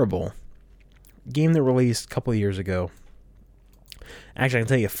Stanley Parable, game that released a couple of years ago. Actually, I can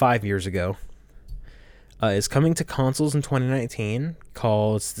tell you 5 years ago. Is coming to consoles in 2019,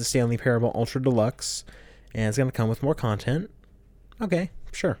 called the Stanley Parable Ultra Deluxe, and it's going to come with more content. Okay,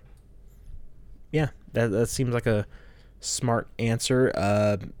 sure. Yeah, that seems like a smart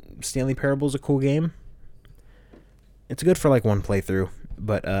answer. Stanley Parable is a cool game. It's good for like one playthrough,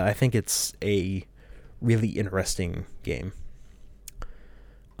 but I think it's a really interesting game.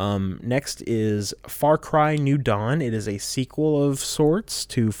 Next is Far Cry New Dawn. It is a sequel of sorts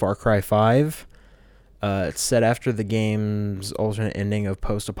to Far Cry 5. It's set after the game's alternate ending of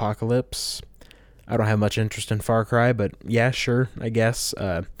post-apocalypse. I don't have much interest in Far Cry, but yeah, sure, I guess. I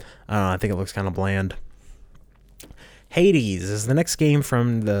don't know, I think it looks kind of bland. Hades is the next game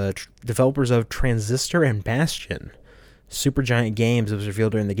from the developers of Transistor and Bastion. Supergiant Games. It was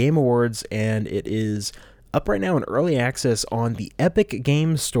revealed during the Game Awards, and it is up right now in early access on the Epic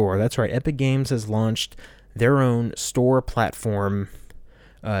Games Store. That's right, Epic Games has launched their own store platform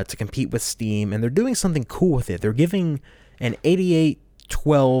to compete with Steam, and they're doing something cool with it. They're giving an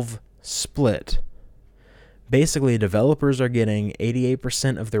 88-12 split. Basically, developers are getting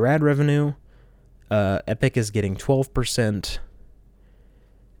 88% of their ad revenue. Epic is getting 12%,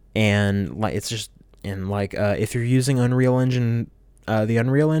 and like it's just if you're using Unreal Engine, the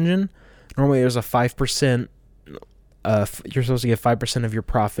Unreal Engine, normally there's a 5%. You're supposed to give 5% of your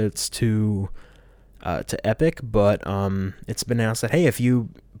profits to Epic, but it's been announced that hey, if you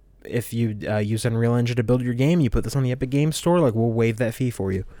use Unreal Engine to build your game, you put this on the Epic Games Store, like we'll waive that fee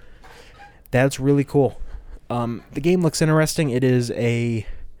for you. That's really cool. The game looks interesting. It's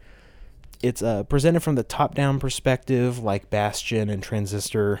presented from the top-down perspective, like Bastion and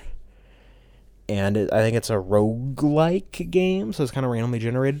Transistor, and I think it's a roguelike game, so it's kind of randomly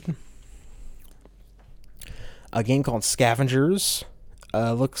generated. A game called Scavengers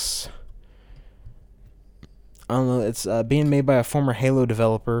looks, I don't know, it's being made by a former Halo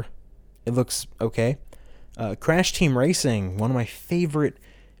developer. It looks okay. Crash Team Racing, one of my favorite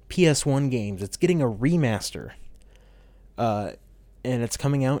PS1 games. It's getting a remaster. And it's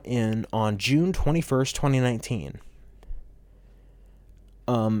coming out on June 21st, 2019.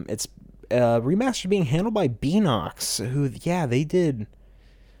 It's remaster being handled by Beanox, who, yeah, they did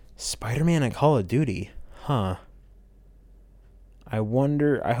Spider-Man and Call of Duty. Huh. I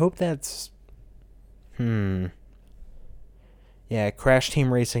hope that's... Yeah, Crash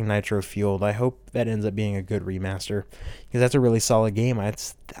Team Racing Nitro Fueled. I hope that ends up being a good remaster, because that's a really solid game. I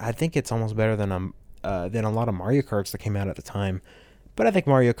think it's almost better than a lot of Mario Karts that came out at the time. But I think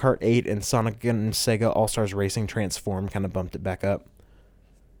Mario Kart 8 and Sonic and Sega All-Stars Racing Transform kind of bumped it back up.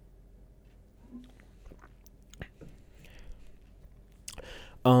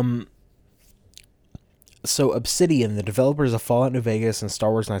 So Obsidian, the developers of Fallout New Vegas and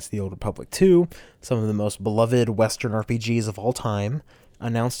Star Wars Knights of the Old Republic 2, some of the most beloved Western RPGs of all time,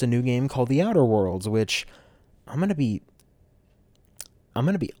 announced a new game called The Outer Worlds, which I'm gonna be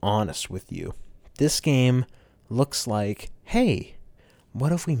honest with you. This game looks like, hey,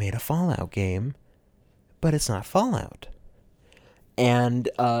 what if we made a Fallout game but it's not Fallout. And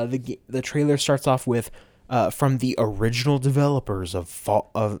the trailer starts off with from the original developers of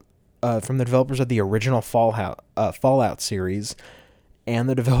from the developers of the original Fallout series, and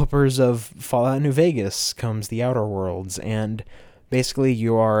the developers of Fallout New Vegas comes the Outer Worlds, and basically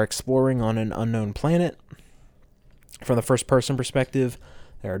you are exploring on an unknown planet from the first person perspective.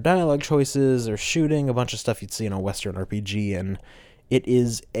 There are dialogue choices, there's shooting, a bunch of stuff you'd see in a Western RPG, and it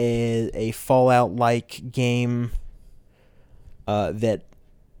is a Fallout-like game that,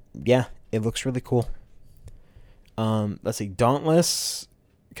 yeah, it looks really cool. Let's see, Dauntless,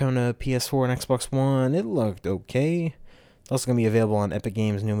 coming to PS4 and Xbox One, it looked okay. It's also going to be available on Epic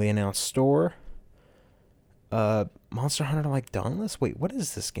Games' newly announced store. Monster Hunter like Dauntless? Wait, what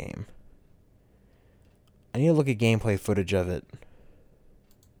is this game? I need to look at gameplay footage of it.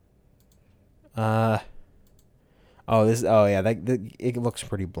 It looks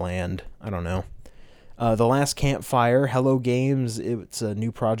pretty bland. I don't know. The Last Campfire, Hello Games, it's a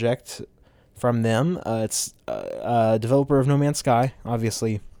new project from them. It's a developer of No Man's Sky,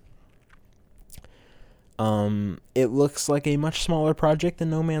 obviously. It looks like a much smaller project than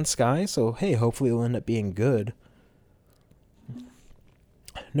No Man's Sky, so hey, hopefully it'll end up being good.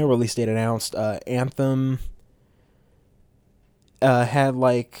 No release date announced. Anthem had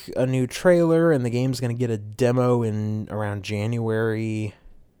like a new trailer, and the game's gonna get a demo in around January.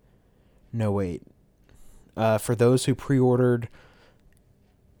 No, wait. For those who pre-ordered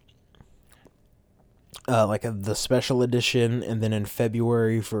the special edition, and then in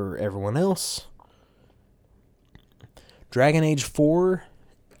February for everyone else. Dragon Age 4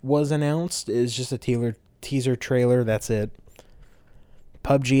 was announced. It's just a teaser trailer. That's it.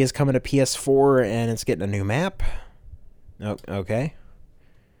 PUBG is coming to PS4, and it's getting a new map. Oh, okay.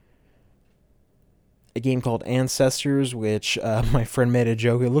 A game called Ancestors, which my friend made a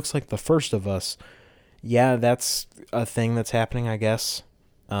joke. It looks like The First of Us. Yeah, that's a thing that's happening, I guess.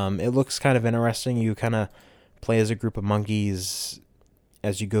 It looks kind of interesting. You kind of play as a group of monkeys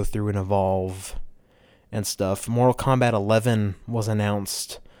as you go through and evolve and stuff. Mortal Kombat 11 was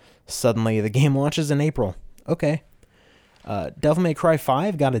announced suddenly. The game launches in April. Okay. Devil May Cry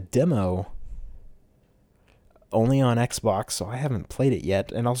 5 got a demo only on Xbox, so I haven't played it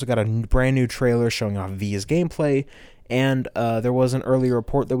yet. And also got a brand new trailer showing off V's gameplay. And there was an earlier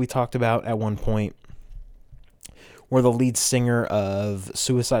report that we talked about at one point where the lead singer of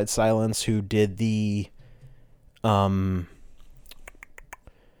Suicide Silence, who did the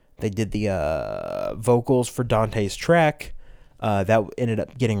vocals for Dante's track, that ended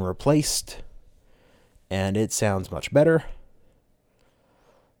up getting replaced, and it sounds much better.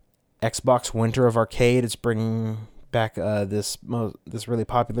 Xbox Winter of Arcade is bringing back this really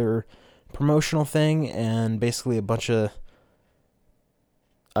popular promotional thing, and basically a bunch of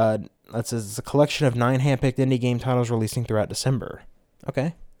it's a collection of 9 handpicked indie game titles releasing throughout December.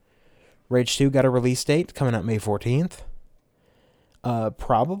 Okay. Rage 2 got a release date coming out May 14th.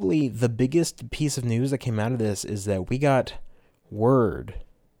 Probably the biggest piece of news that came out of this is that we got word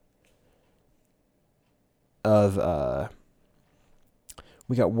of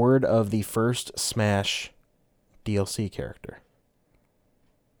the first Smash DLC character.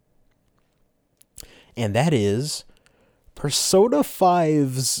 And that is Persona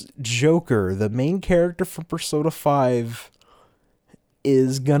 5's Joker. The main character from Persona 5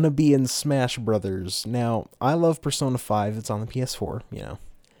 is gonna be in Smash Brothers. Now, I love Persona 5. It's on the PS4, you know.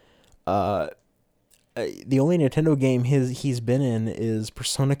 The only Nintendo game he's been in is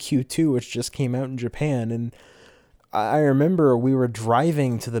Persona Q2, which just came out in Japan, and I remember we were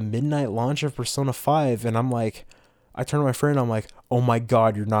driving to the midnight launch of Persona 5, and I turned to my friend, I'm like, oh my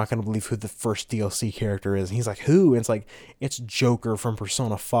god, you're not going to believe who the first DLC character is. And he's like, who? And it's like, it's Joker from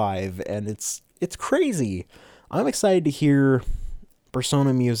Persona 5, and it's crazy. I'm excited to hear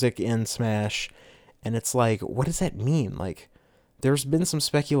Persona music in Smash, and it's like, what does that mean? Like, there's been some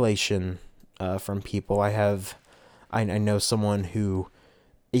speculation from people. I know someone who,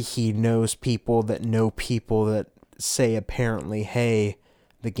 he knows people that say apparently, hey,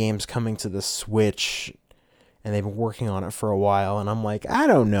 the game's coming to the Switch, and they've been working on it for a while, and I'm like, I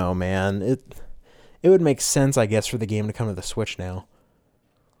don't know, man. It would make sense, I guess, for the game to come to the Switch now.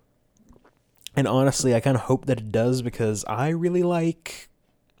 And honestly, I kind of hope that it does, because I really like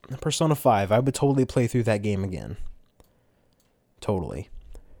Persona 5. I would totally play through that game again. Totally.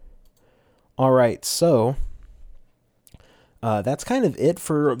 Alright, so that's kind of it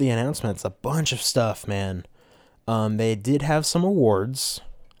for the announcements. A bunch of stuff, man. They did have some awards.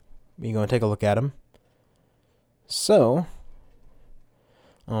 You going to take a look at them? So,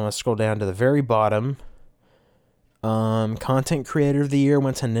 I'm going to scroll down to the very bottom. Content creator of the year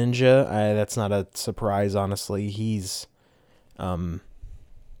went to Ninja. That's not a surprise, honestly. He's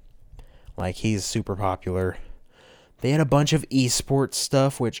he's super popular. They had a bunch of esports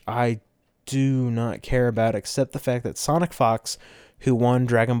stuff, which I do not care about, except the fact that Sonic Fox, who won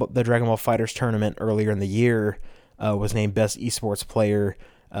the Dragon Ball FighterZ tournament earlier in the year, was named Best Esports Player.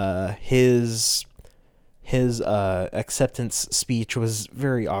 His acceptance speech was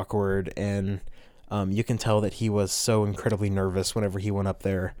very awkward, and you can tell that he was so incredibly nervous whenever he went up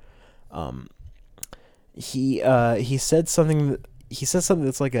there. He said something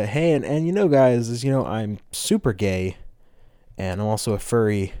that's like hey, and you know, guys, I'm super gay, and I'm also a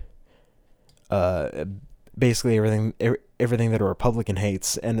furry. Basically everything that a Republican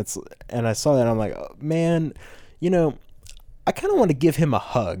hates, and I saw that, and I'm like, oh, man, I kind of want to give him a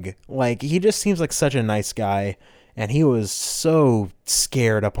hug. Like, he just seems like such a nice guy, and he was so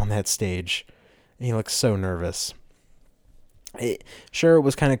scared up on that stage. He looked so nervous. It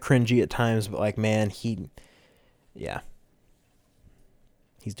was kind of cringy at times, but like, man, he's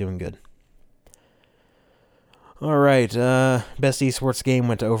doing good. All right, best esports game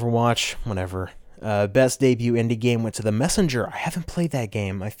went to Overwatch, whatever. Best debut indie game went to The Messenger. I haven't played that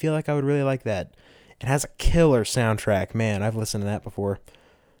game. I feel like I would really like that. It has a killer soundtrack. Man, I've listened to that before.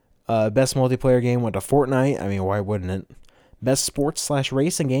 Best multiplayer game went to Fortnite. I mean, why wouldn't it? Best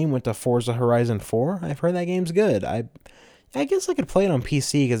sports/racing game went to Forza Horizon 4. I've heard that game's good. I guess I could play it on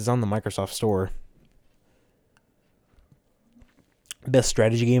PC because it's on the Microsoft Store. Best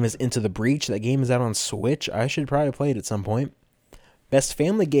strategy game is Into the Breach. That game is out on Switch. I should probably play it at some point. Best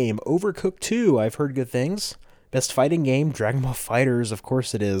family game, Overcooked 2. I've heard good things. Best fighting game, Dragon Ball FighterZ. Of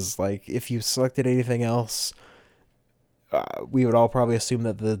course it is. Like, if you selected anything else, we would all probably assume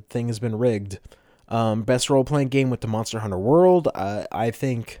that the thing has been rigged. Best role-playing game with the Monster Hunter World. I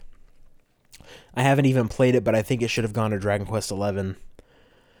think I haven't even played it, but I think it should have gone to Dragon Quest XI.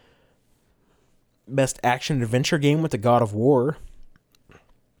 Best action adventure game with the God of War.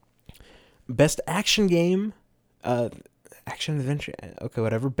 Best action game, action adventure, okay,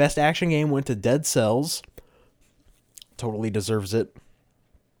 whatever. Best action game went to Dead Cells. Totally deserves it.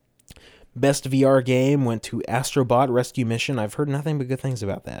 Best VR game went to Astrobot Rescue Mission. I've heard nothing but good things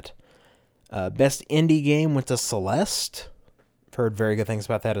about that. Best indie game went to Celeste. I've heard very good things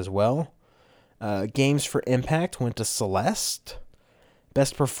about that as well. Games for Impact went to Celeste.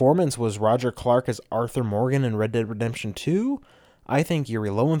 Best performance was Roger Clark as Arthur Morgan in Red Dead Redemption 2. I think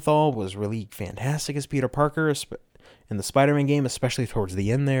Yuri Lowenthal was really fantastic as Peter Parker in the Spider-Man game, especially towards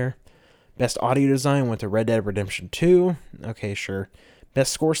the end there. Best audio design went to Red Dead Redemption 2. Okay, sure.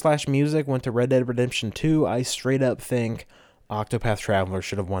 Best score/music went to Red Dead Redemption 2. I straight up think Octopath Traveler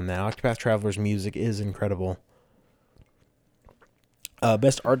should have won that. Octopath Traveler's music is incredible.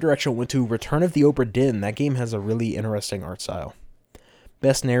 Best art direction went to Return of the Obra Dinn. That game has a really interesting art style.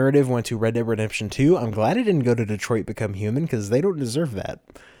 Best narrative went to Red Dead Redemption 2. I'm glad it didn't go to Detroit Become Human, because they don't deserve that.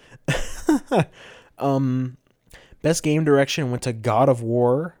 Best game direction went to God of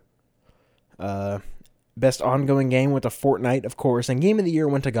War. Best ongoing game went to Fortnite, of course, and Game of the Year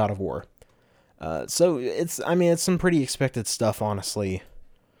went to God of War. So it's some pretty expected stuff, honestly.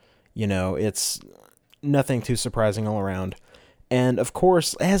 It's nothing too surprising all around. And of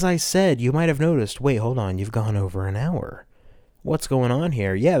course, as I said, you might have noticed, wait, hold on, you've gone over an hour. What's going on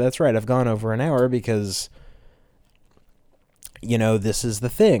here? Yeah, that's right, I've gone over an hour because, this is the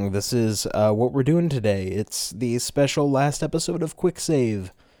thing. This is what we're doing today. It's the special last episode of QuickSave.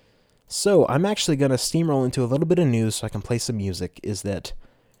 So, I'm actually going to steamroll into a little bit of news so I can play some music, is that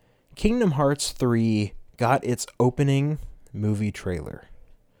Kingdom Hearts 3 got its opening movie trailer.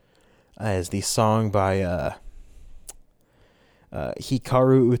 As the song by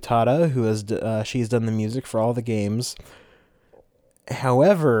Hikaru Utada, who has she's done the music for all the games.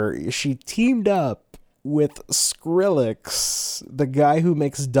 However, she teamed up with Skrillex, the guy who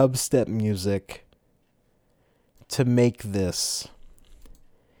makes dubstep music, to make this.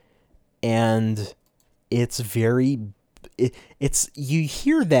 And it's you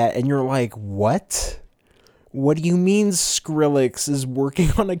hear that and you're like, what? What do you mean Skrillex is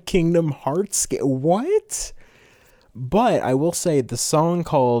working on a Kingdom Hearts game? What? But I will say the song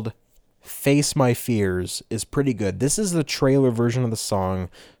called Face My Fears is pretty good. This is the trailer version of the song,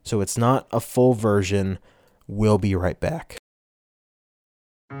 so it's not a full version. We'll be right back.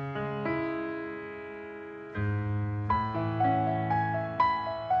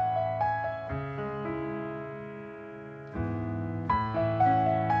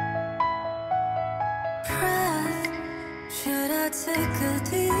 Should I take a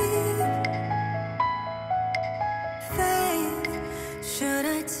leap? Faith, should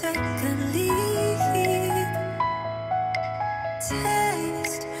I take a leap?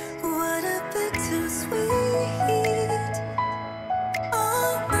 What a bit too sweet.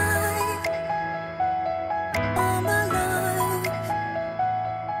 All my life.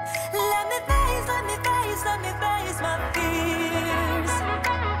 Let me face my fears.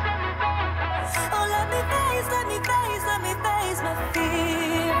 Oh, let me face my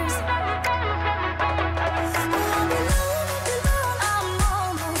fears. I'm alone, I'm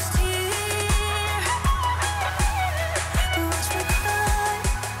almost here. Watch me cry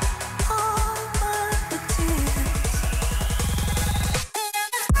all my tears.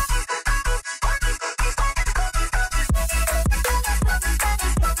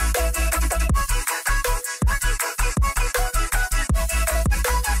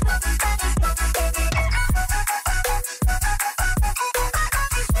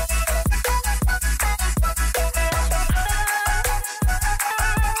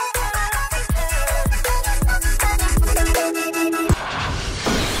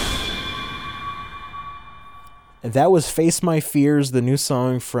 That was Face My Fears, the new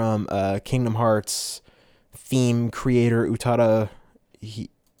song from Kingdom Hearts theme creator Utada.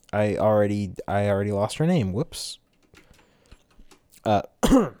 I already lost her name. Whoops.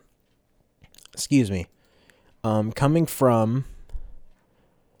 Excuse me. Coming from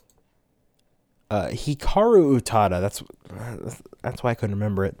Hikaru Utada. That's why I couldn't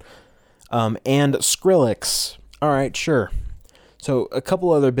remember it. And Skrillex. All right, sure. So a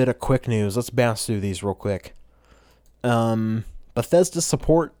couple other bit of quick news. Let's bounce through these real quick. Bethesda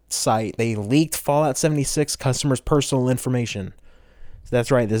support site, they leaked Fallout 76 customers' personal information. So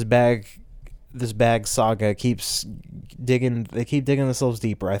that's right, this bag saga keeps digging themselves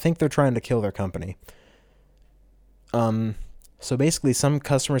deeper. I think they're trying to kill their company. So basically some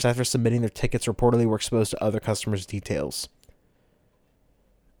customers, after submitting their tickets, reportedly were exposed to other customers' details.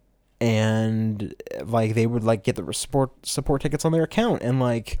 And like they would like get the support tickets on their account, and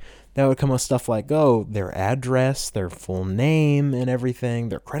like that would come with stuff like, oh, their address, their full name and everything,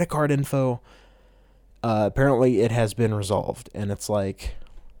 their credit card info. Apparently it has been resolved, and it's like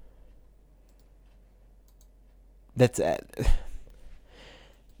that's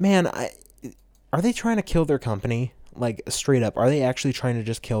man, are they trying to kill their company? Like straight up, are they actually trying to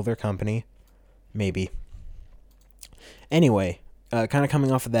just kill their company? Maybe. Anyway, kind of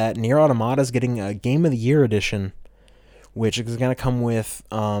coming off of that, Nier Automata is getting a Game of the Year edition, which is going to come with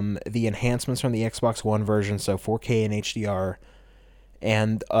the enhancements from the Xbox One version, so 4K and HDR,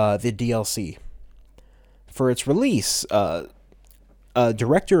 and the DLC. For its release,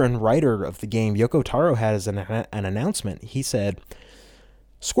 director and writer of the game, Yoko Taro, has an announcement. He said,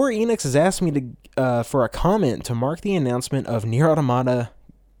 Square Enix has asked me to for a comment to mark the announcement of Nier Automata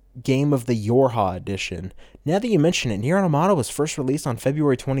Game of the Yorha edition. Now that you mention it, Nier Automata was first released on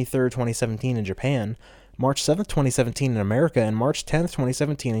February 23rd, 2017 in Japan, March 7th, 2017 in America, and March 10th,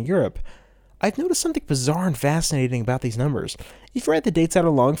 2017 in Europe. I've noticed something bizarre and fascinating about these numbers. If you write the dates out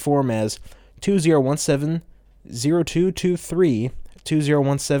of long form as 2017-0223,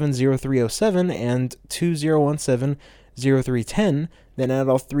 2017-0307, and 2017-0310, then add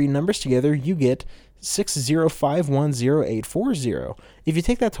all three numbers together, you get 6051080. If you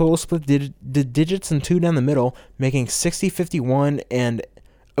take that total, split the digits in two down the middle, making 6051 and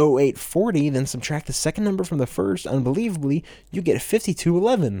 0840, then subtract the second number from the first, unbelievably, you get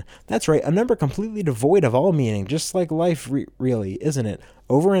 5211. That's right, a number completely devoid of all meaning, just like life really, isn't it?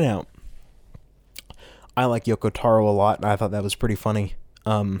 Over and out. I like Yoko Taro a lot, and I thought that was pretty funny.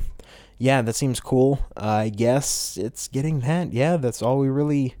 Yeah, that seems cool. I guess it's getting that. Yeah, that's all we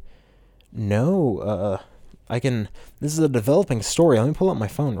really know. This is a developing story. Let me pull up my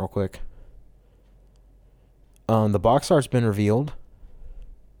phone real quick. The box art's been revealed.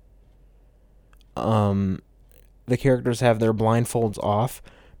 The characters have their blindfolds off.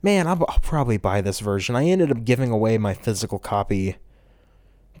 Man, I'll probably buy this version. I ended up giving away my physical copy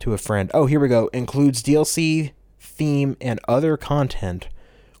to a friend. Oh, here we go. Includes DLC, theme, and other content.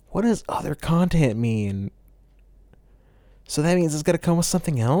 What does other content mean? So that means it's going to come with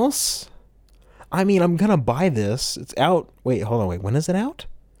something else? I mean, I'm going to buy this. It's out. Wait, hold on. Wait, when is it out?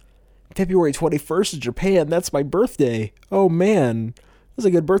 February 21st in Japan. That's my birthday. Oh, man. That was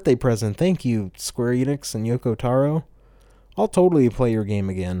a good birthday present. Thank you, Square Enix and Yoko Taro. I'll totally play your game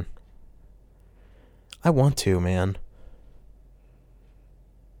again. I want to, man.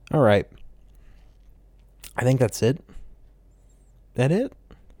 All right. I think that's it. That it?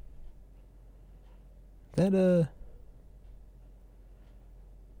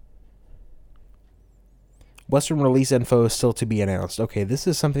 Western release info is still to be announced. Okay, this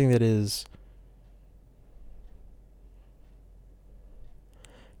is something that is...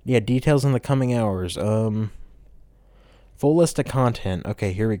 Yeah, details in the coming hours. Full list of content.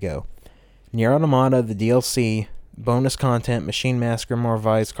 Okay, here we go. Nier Automata, the DLC, bonus content, Machine Mask, Grimoire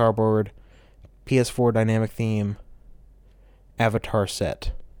Vice, Cardboard, PS4 dynamic theme, Avatar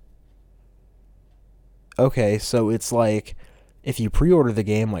set. Okay, so it's like, if you pre-order the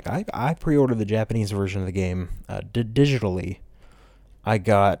game, like I pre-ordered the Japanese version of the game digitally. I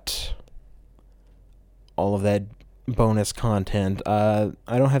got all of that bonus content. I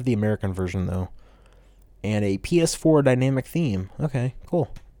don't have the American version, though. And a PS4 dynamic theme. Okay,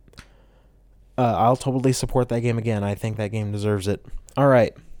 cool. I'll totally support that game again. I think that game deserves it.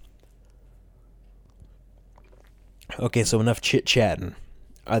 Alright. Okay, so enough chit-chatting.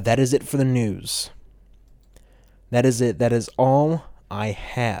 That is it for the news. That is it. That is all I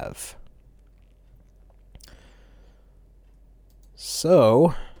have.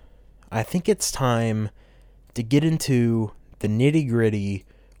 So, I think it's time to get into the nitty-gritty,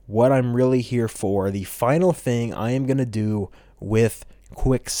 what I'm really here for, the final thing I am going to do with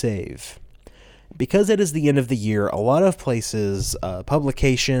QuickSave. Because it is the end of the year, a lot of places,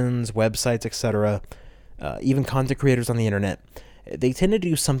 publications, websites, etc., even content creators on the internet, they tend to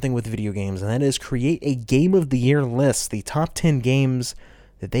do something with video games, and that is create a Game of the Year list, the top 10 games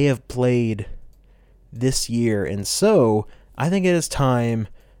that they have played this year. And so, I think it is time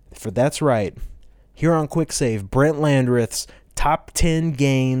for, that's right, here on QuickSave, Brent Landreth's top 10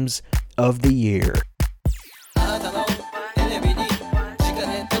 games of the year.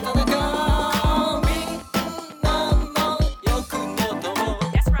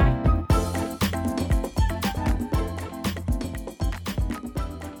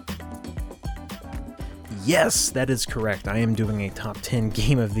 Yes, that is correct. I am doing a top 10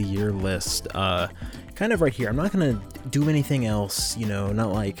 Game of the Year list. Kind of right here. I'm not going to do anything else,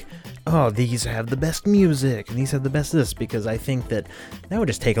 not like, oh, these have the best music, and these have the best this, because I think that would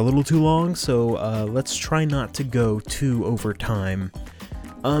just take a little too long, so let's try not to go too over time.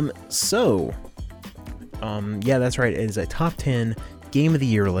 Yeah, that's right. It is a top 10 Game of the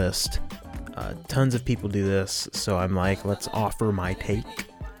Year list. Tons of people do this, so I'm like, let's offer my take.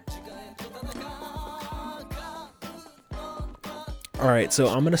 Alright, so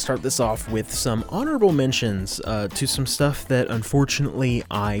I'm going to start this off with some honorable mentions to some stuff that unfortunately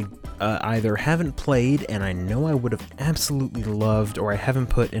I either haven't played and I know I would have absolutely loved, or I haven't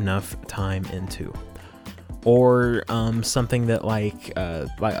put enough time into. Or something that like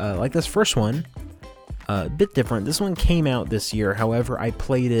this first one, a bit different. This one came out this year, however I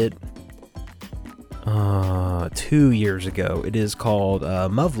played it 2 years ago. It is called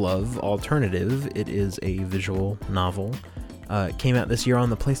Muv-Luv Alternative. It is a visual novel. It came out this year on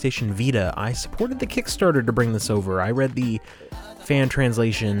the PlayStation Vita. I supported the Kickstarter to bring this over. I read the fan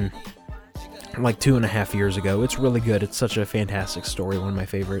translation like 2.5 years ago. It's really good. It's such a fantastic story. One of my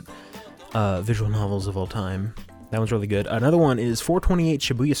favorite visual novels of all time. That one's really good. Another one is 428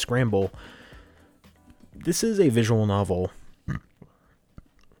 Shibuya Scramble. This is a visual novel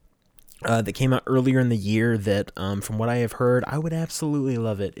that came out earlier in the year that, from what I have heard, I would absolutely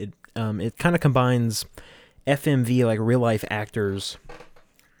love it. It kind of combines FMV, like real-life actors,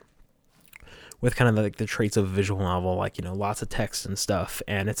 with kind of like the traits of a visual novel, like, lots of text and stuff.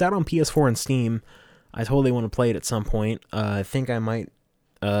 And it's out on PS4 and Steam. I totally want to play it at some point. I think I might,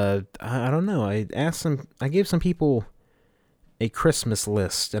 I don't know. I gave some people a Christmas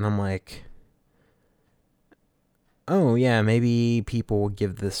list, and I'm like, oh yeah, maybe people will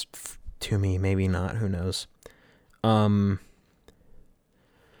give this to me, maybe not, who knows.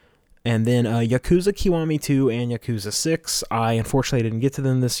 And then Yakuza Kiwami 2 and Yakuza 6. I unfortunately didn't get to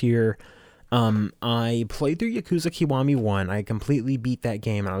them this year. I played through Yakuza Kiwami 1. I completely beat that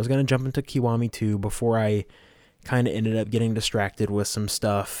game, and I was going to jump into Kiwami 2 before I kind of ended up getting distracted with some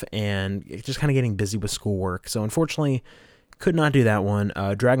stuff and just kind of getting busy with schoolwork. So unfortunately, could not do that one.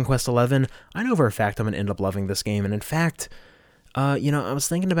 Dragon Quest 11, I know for a fact I'm going to end up loving this game. And in fact, I was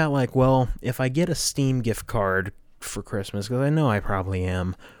thinking about like, well, if I get a Steam gift card for Christmas, because I know I probably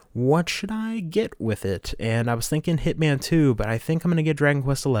am, what should I get with it? And I was thinking Hitman 2, but I think I'm going to get Dragon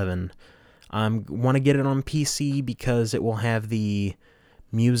Quest 11. I want to get it on PC because it will have the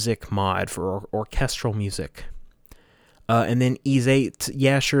music mod for orchestral music. And then Ys 8,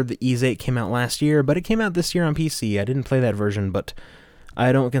 yeah, sure, the Ys 8 came out last year, but it came out this year on PC. I didn't play that version, but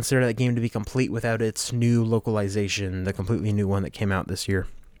I don't consider that game to be complete without its new localization, the completely new one that came out this year.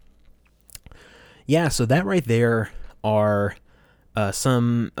 Yeah, so that right there are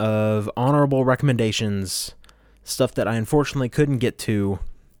some of honorable recommendations, stuff that I unfortunately couldn't get to,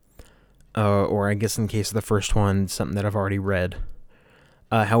 or I guess in case of the first one, something that I've already read.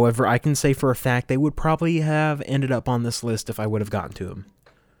 However, I can say for a fact they would probably have ended up on this list if I would have gotten to them.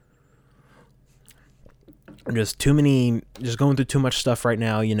 just going through too much stuff right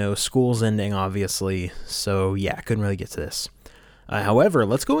now. School's ending, obviously. So yeah, I couldn't really get to this. However,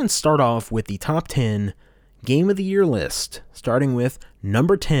 let's go and start off with the top 10 Game of the Year list, starting with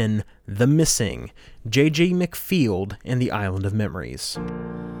number 10, The Missing, J.J. McField and the Island of Memories.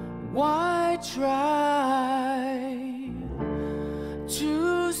 Why try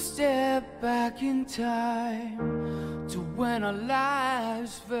to step back in time to when our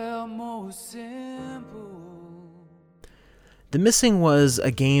lives felt more simple? The Missing was a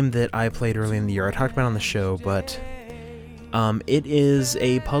game that I played early in the year. I talked about it on the show, but it is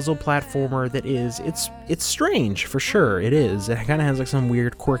a puzzle platformer that it's strange, for sure. It is. It kind of has like some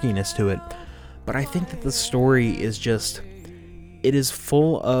weird quirkiness to it. But I think that the story is just, it is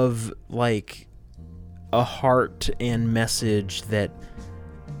full of like a heart and message that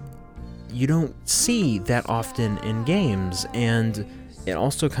you don't see that often in games. And it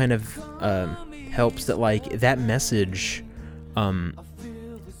also kind of helps that like that message,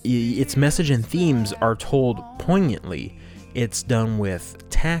 its message and themes are told poignantly. It's done with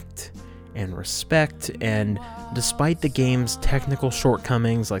tact and respect, and despite the game's technical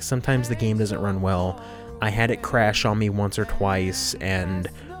shortcomings, like sometimes the game doesn't run well, I had it crash on me once or twice, and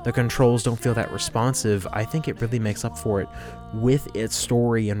the controls don't feel that responsive, I think it really makes up for it with its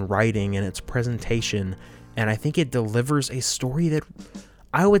story and writing and its presentation, and I think it delivers a story that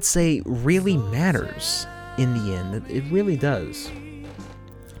I would say really matters in the end. It really does.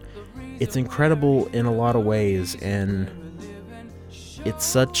 It's incredible in a lot of ways, and it's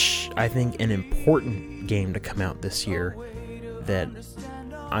such, I think, an important game to come out this year that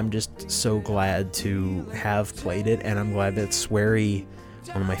I'm just so glad to have played it, and I'm glad that Swery,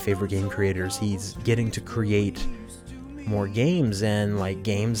 one of my favorite game creators, he's getting to create more games, and like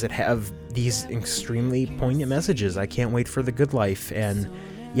games that have these extremely poignant messages. I can't wait for The Good Life, and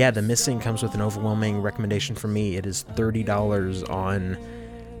yeah, The Missing comes with an overwhelming recommendation from me. It is $30 on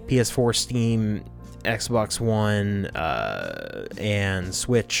PS4, Steam, Xbox One, and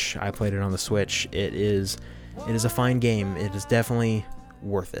Switch. I played it on the Switch. It is a fine game. It is definitely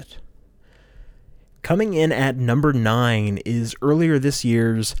worth it. Coming in at number 9 is earlier this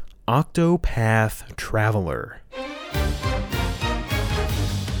year's Octopath Traveler.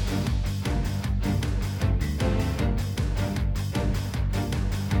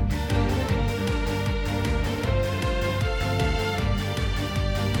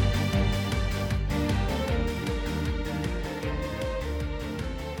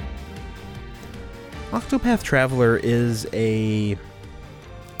 Octopath Traveler is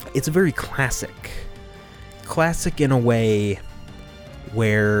it's a very classic in a way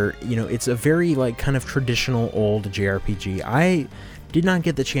where, it's a very like kind of traditional old JRPG. I did not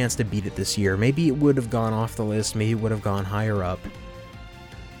get the chance to beat it this year. Maybe it would have gone off the list, maybe it would have gone higher up.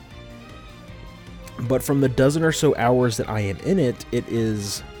 But from the dozen or so hours that I am in it, it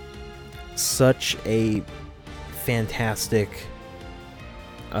is such a fantastic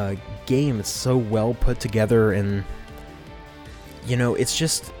game. It's so well put together, and it's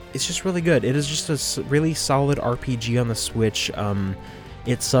just really good. It is just a really solid RPG on the Switch.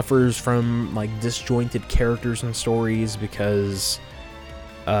 It suffers from like disjointed characters and stories because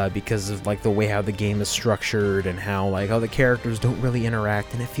of like the way how the game is structured and how like all the characters don't really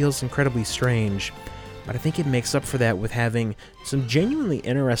interact, and it feels incredibly strange. But I think it makes up for that with having some genuinely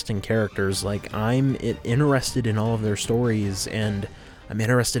interesting characters. Like, I'm interested in all of their stories, and I'm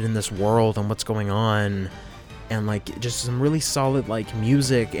interested in this world and what's going on, and like just some really solid like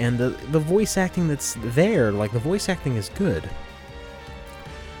music, and the voice acting that's there. Like, the voice acting is good,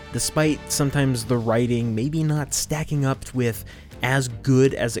 despite sometimes the writing maybe not stacking up with as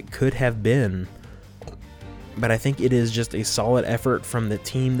good as it could have been. But I think it is just a solid effort from the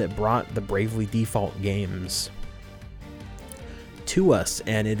team that brought the Bravely Default games to us,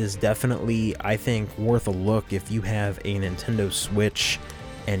 and it is definitely, I think, worth a look if you have a Nintendo Switch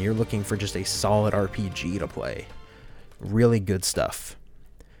and you're looking for just a solid RPG to play. Really good stuff.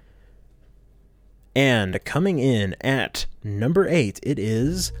 And coming in at number 8, it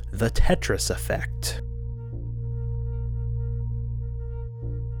is The Tetris Effect.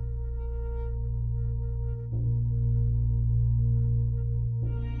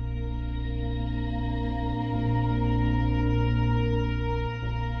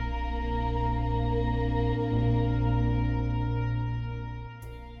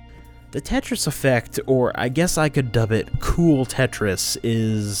 The Tetris Effect, or I guess I could dub it Cool Tetris,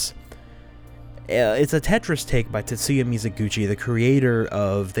 is... it's a Tetris take by Tetsuya Mizuguchi, the creator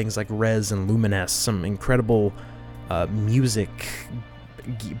of things like Rez and Lumines, some incredible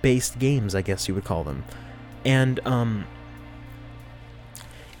music-based games, I guess you would call them. And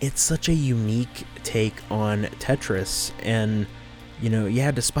it's such a unique take on Tetris, and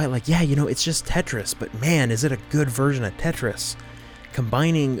despite it's just Tetris, but man, is it a good version of Tetris.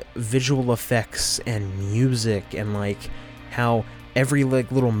 Combining visual effects and music, and like how every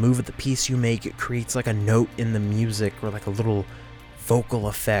little move of the piece you make, it creates like a note in the music or like a little vocal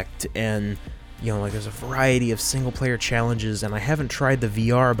effect, and there's a variety of single player challenges, and I haven't tried the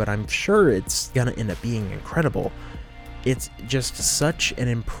VR, but I'm sure it's gonna end up being incredible. It's just such an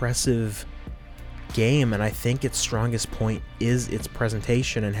impressive game, and I think its strongest point is its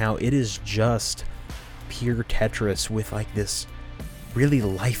presentation and how it is just pure Tetris with like this really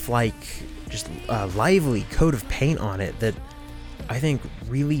lifelike, just lively coat of paint on it that I think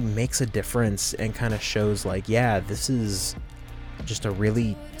really makes a difference and kind of shows like, yeah, this is just a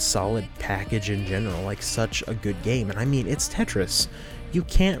really solid package in general, like such a good game. And I mean, it's Tetris. You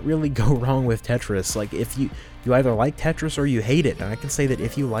can't really go wrong with Tetris. Like, if you either like Tetris or you hate it. And I can say that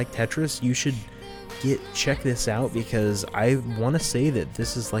if you like Tetris, you should check this out, because I want to say that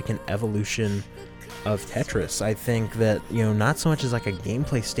this is like an evolution of Tetris. I think that, not so much as like a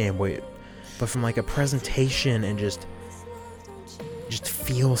gameplay standpoint, but from like a presentation and just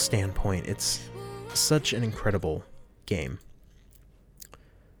feel standpoint, it's such an incredible game.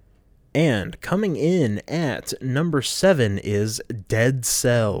 And coming in at number 7 is Dead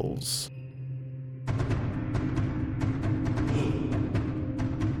Cells.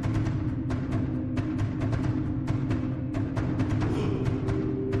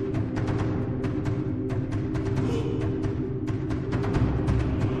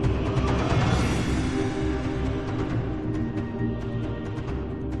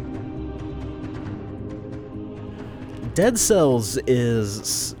 Dead Cells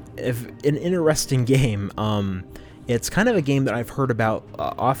is an interesting game. It's kind of a game that I've heard about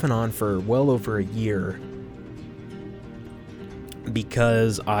off and on for well over a year,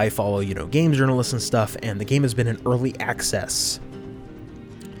 because I follow, games journalists and stuff, and the game has been in early access.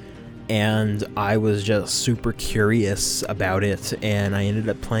 And I was just super curious about it, and I ended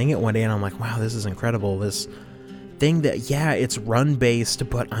up playing it one day, and I'm like, wow, this is incredible. This thing that, yeah, it's run-based,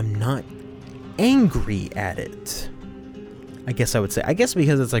 but I'm not angry at it. I guess I would say. I guess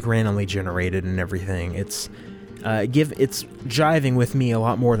because it's like randomly generated and everything. It's jiving with me a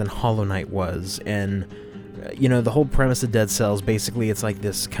lot more than Hollow Knight was. And the whole premise of Dead Cells, basically it's like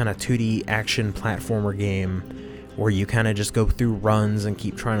this kind of 2D action platformer game where you kind of just go through runs and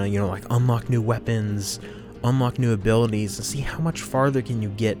keep trying to, like unlock new weapons, unlock new abilities, and see how much farther can you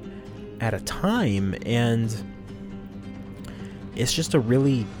get at a time. And it's just a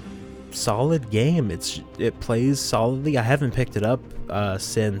really solid game. It plays solidly. I haven't picked it up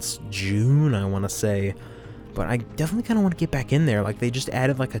since June, I want to say, but I definitely kind of want to get back in there. Like, they just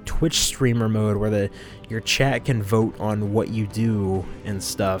added like a Twitch streamer mode where your chat can vote on what you do and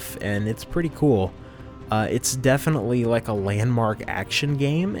stuff, and it's pretty cool. It's definitely like a landmark action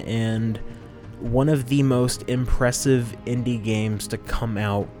game, and one of the most impressive indie games to come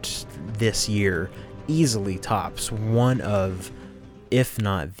out this year. Easily tops one of, if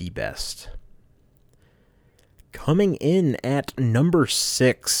not the best. Coming in at number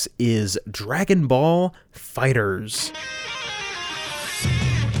 6 is Dragon Ball FighterZ.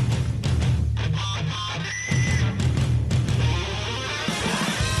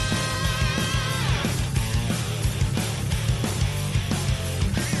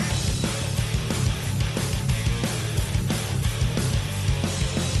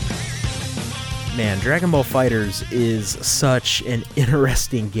 Man, Dragon Ball FighterZ is such an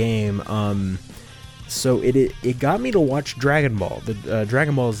interesting game. So it got me to watch Dragon Ball, the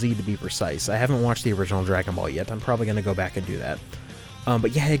Dragon Ball Z to be precise. I haven't watched the original Dragon Ball yet. I'm probably gonna go back and do that.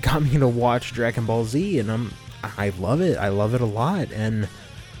 But yeah, it got me to watch Dragon Ball Z, and I love it. I love it a lot, and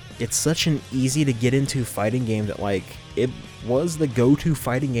it's such an easy to get into fighting game that, like, it was the go-to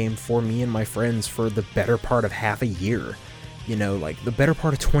fighting game for me and my friends for the better part of half a year. Like the better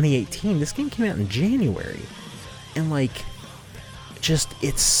part of 2018. This game came out in January, and like, just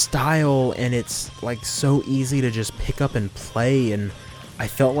its style, and it's like so easy to just pick up and play. And I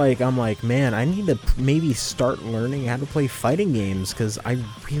felt like, I'm like, man, I need to maybe start learning how to play fighting games, because I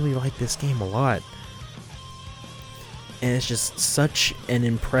really like this game a lot. And it's just such an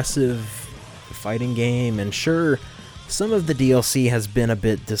impressive fighting game. And sure, some of the DLC has been a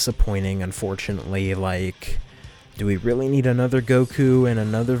bit disappointing, unfortunately. Like, do we really need another Goku and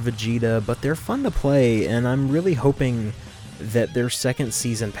another Vegeta? But they're fun to play, and I'm really hoping that their second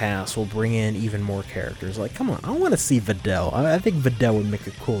season pass will bring in even more characters. Like, come on, I want to see Videl. I think Videl would make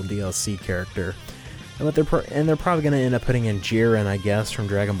a cool DLC character. But they're probably going to end up putting in Jiren, I guess, from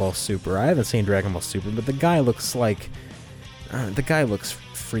Dragon Ball Super. I haven't seen Dragon Ball Super, but the guy looks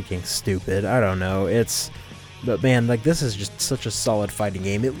freaking stupid. I don't know. But man, like, this is just such a solid fighting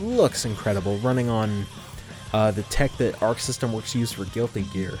game. It looks incredible, running on the tech that Arc System Works used for Guilty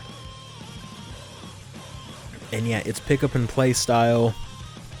Gear. And yeah, it's pick up and play style,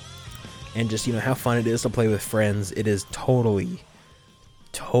 and just, you know, how fun it is to play with friends. It is totally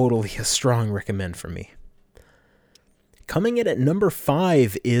a strong recommend for me. Coming in at number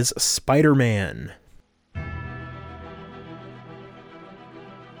 5 is Spider-Man.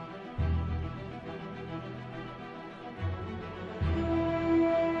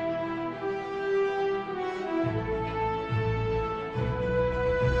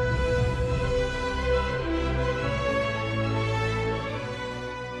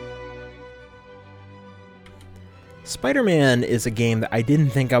 Spider-Man is a game that I didn't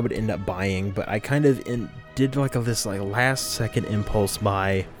think I would end up buying, but I kind of did this last second impulse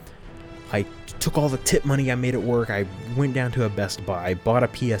buy. I took all the tip money I made at work, I went down to a Best Buy, bought a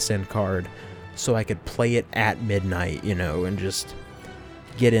PSN card so I could play it at midnight, you know, and just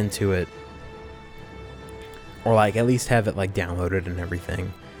get into it. Or like at least have it like downloaded and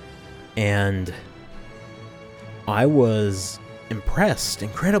everything. And I was impressed,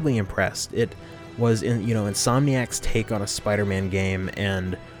 incredibly impressed. It was Insomniac's take on a Spider-Man game,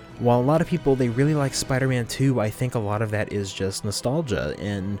 and while a lot of people, they really like Spider-Man 2, I think a lot of that is just nostalgia.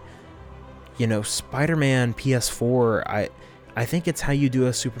 And Spider-Man PS4, I think it's how you do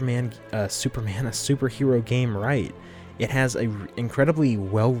a superhero game right. It has a incredibly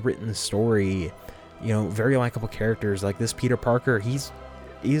well-written story, very likable characters. Like this Peter Parker, he's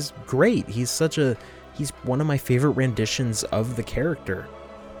great. He's one of my favorite renditions of the character.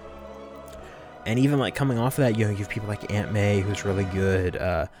 And even like coming off of that, you have people like Aunt May, who's really good.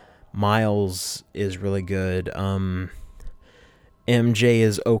 Miles is really good. MJ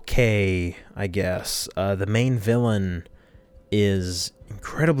is okay, I guess. The main villain is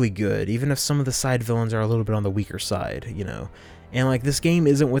incredibly good, even if some of the side villains are a little bit on the weaker side, And like this game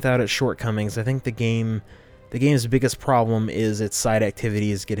isn't without its shortcomings. I think the game's biggest problem is its side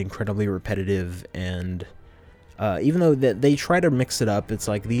activities get incredibly repetitive, and even though they try to mix it up, it's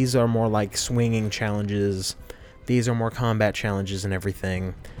like these are more like swinging challenges, these are more combat challenges and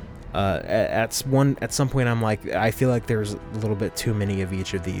everything. At some point I'm like, I feel like there's a little bit too many of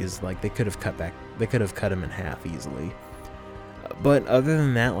each of these. Like they could have cut them in half easily. But other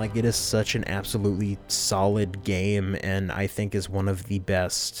than that, like it is such an absolutely solid game, and I think is one of the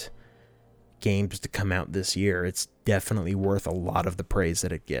best games to come out this year. It's definitely worth a lot of the praise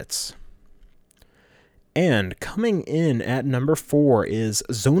that it gets. And coming in at number 4 is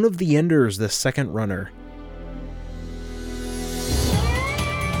Zone of the Enders, the second runner.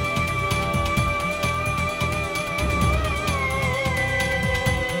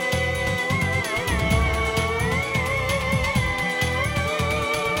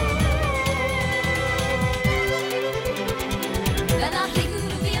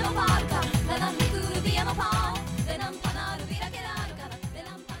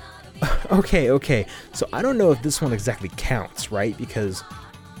 Okay, so I don't know if this one exactly counts, right? Because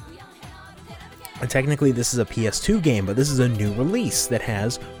technically this is a PS2 game, but this is a new release that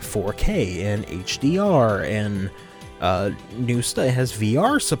has 4K and HDR and new stuff. It has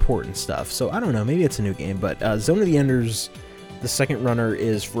VR support and stuff, so I don't know, maybe it's a new game, but Zone of the Enders, the second runner,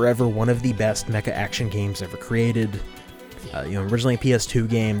 is forever one of the best mecha action games ever created. Originally a PS2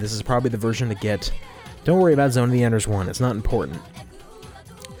 game, this is probably the version to get. Don't worry about Zone of the Enders 1, it's not important.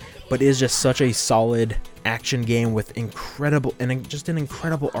 But it is just such a solid action game with an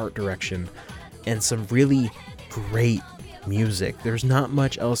incredible art direction and some really great music. There's not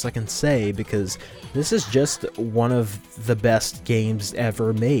much else I can say because this is just one of the best games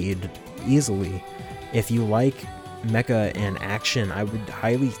ever made, easily. If you like mecha and action, I would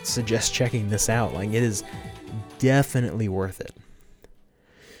highly suggest checking this out. Like, it is definitely worth it.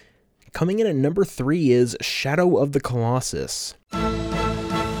 Coming in at number 3 is Shadow of the Colossus.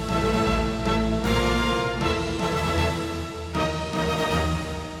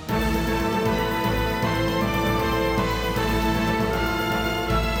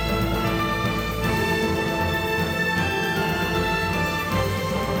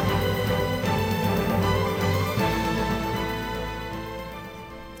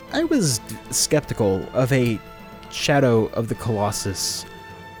 I was skeptical of a Shadow of the Colossus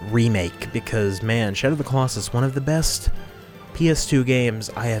remake because, man, Shadow of the Colossus, one of the best PS2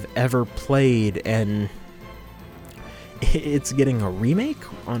 games I have ever played, and it's getting a remake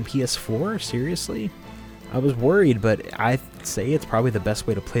on PS4? Seriously? I was worried, but I'd say it's probably the best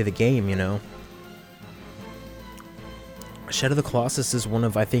way to play the game, Shadow of the Colossus is one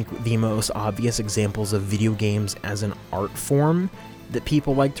of, I think, the most obvious examples of video games as an art form that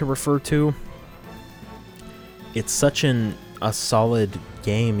people like to refer to. It's such a solid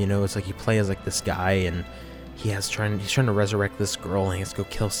game, you know. It's like you play as like this guy, and he's trying to resurrect this girl, and he has to go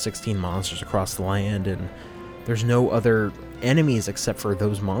kill 16 monsters across the land, and there's no other enemies except for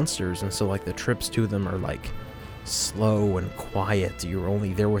those monsters, and so like the trips to them are like slow and quiet. You're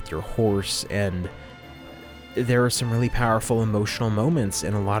only there with your horse, and there are some really powerful emotional moments,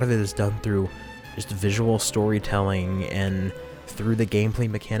 and a lot of it is done through just visual storytelling and through the gameplay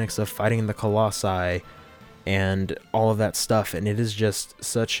mechanics of fighting the colossi and all of that stuff. And it is just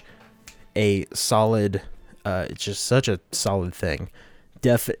such a solid it's just such a solid thing.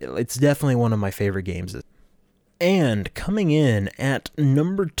 It's definitely one of my favorite games. And coming in at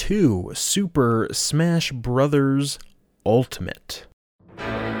number 2, Super Smash Bros. Ultimate.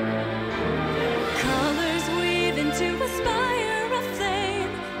 Colors weave into a spire of flame.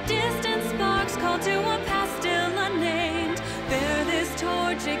 Distant sparks call to a past still unnamed. Bear this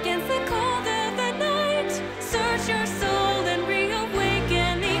torch against the cold of the night. Search your soul and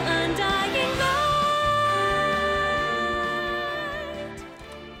reawaken the undying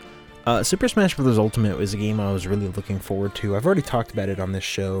light. Super Smash Bros. Ultimate was a game I was really looking forward to. I've already talked about it on this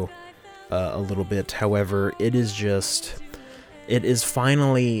show a little bit. However, it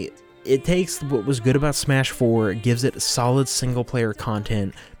takes what was good about Smash 4, gives it solid single-player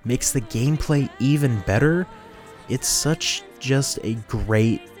content, makes the gameplay even better. It's such just a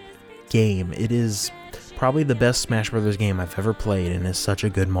great game. It is probably the best Smash Bros. Game I've ever played, and is such a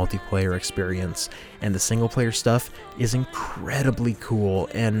good multiplayer experience. And the single-player stuff is incredibly cool,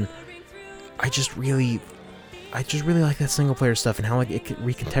 and I just really like that single-player stuff, and how like it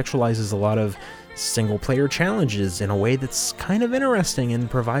recontextualizes a lot of single-player challenges in a way that's kind of interesting and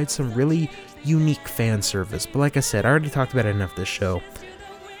provides some really unique fan service. But like I said, I already talked about it enough this show.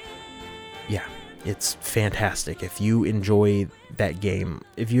 Yeah, it's fantastic. If you enjoy that game,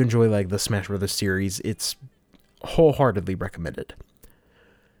 if you enjoy like the Smash Bros. Series, it's wholeheartedly recommended.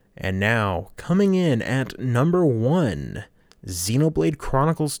 And now, coming in at number 1, Xenoblade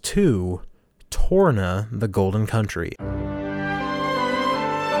Chronicles 2, Torna, the Golden Country.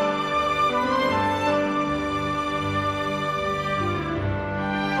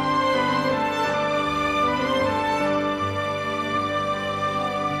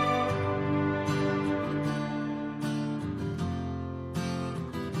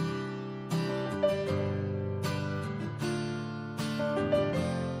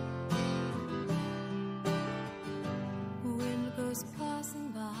 Wind goes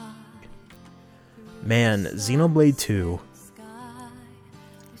passing by. Man, Xenoblade 2,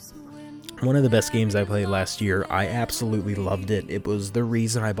 one of the best games I played last year. I absolutely loved it. It was the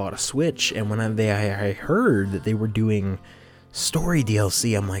reason I bought a Switch, and when I heard that they were doing story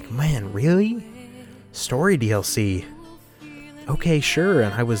DLC, I'm like, man, really? Story DLC? Okay, sure.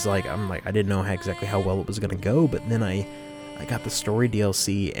 And I didn't know exactly how well it was gonna go, but then I got the story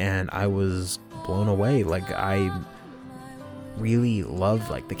DLC, and I was blown away. Like, I really loved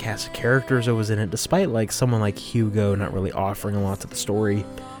like the cast of characters that was in it, despite like someone like Hugo not really offering a lot to the story.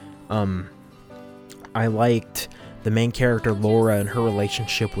 I liked the main character Laura and her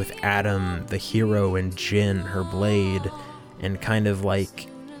relationship with Adam, the hero, and Jin, her blade, and kind of like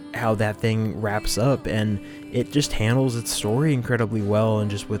how that thing wraps up, and it just handles its story incredibly well, and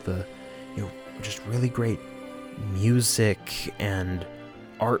just with just really great music and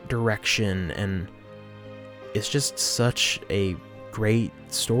art direction, and it's just such a great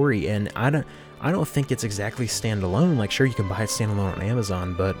story. And I don't think it's exactly standalone. Like, sure, you can buy it standalone on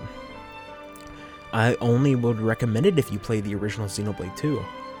Amazon, but I only would recommend it if you play the original Xenoblade 2.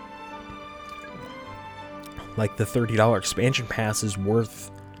 Like, the $30 expansion pass is worth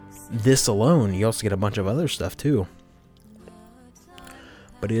this alone. You also get a bunch of other stuff too.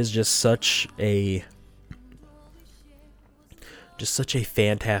 But it is just such a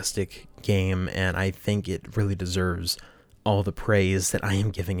fantastic game, and I think it really deserves all the praise that I am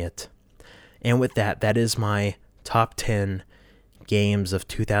giving it. And with that is my top 10 games of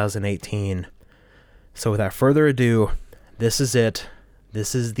 2018. So without further ado, this is it.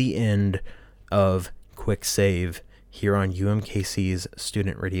 This is the end of QuickSave here on UMKC's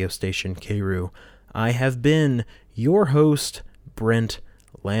student radio station, KRU. I have been your host, Brent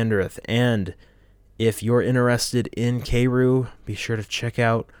Landreth, and if you're interested in KRU, be sure to check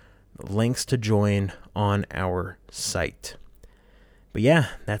out the links to join on our site. But yeah,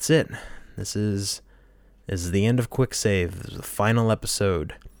 that's it. This is the end of QuickSave. This is the final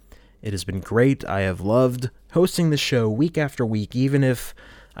episode. It has been great. I have loved hosting the show week after week, even if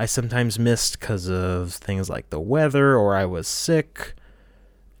I sometimes missed because of things like the weather, or I was sick,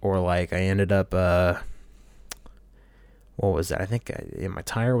 or like I ended up, what was that? I think my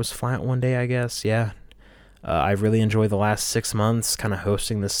tire was flat one day, I guess. Yeah. I really enjoyed the last 6 months kind of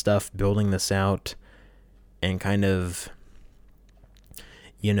hosting this stuff, building this out, and kind of,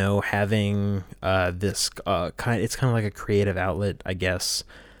 having this it's kind of like a creative outlet, I guess.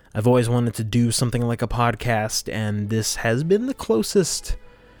 I've always wanted to do something like a podcast, and this has been the closest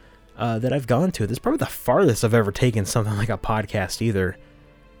that I've gone to. This is probably the farthest I've ever taken something like a podcast either.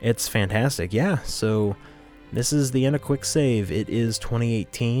 It's fantastic. Yeah, so this is the end of QuickSave. It is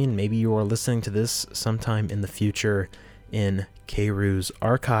 2018. Maybe you are listening to this sometime in the future in Kru's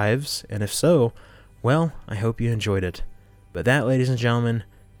archives, and if so, well, I hope you enjoyed it. But that, ladies and gentlemen,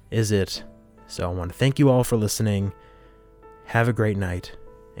 is it. So I want to thank you all for listening. Have a great night,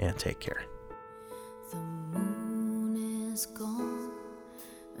 and take care. The moon is gone,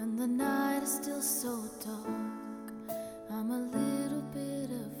 and the night is still so dark. I'm a little bit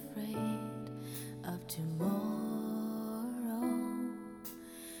afraid of tomorrow,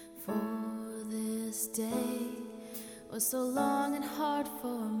 for this day was so long and hard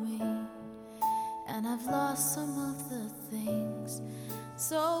for me, and I've lost some of the things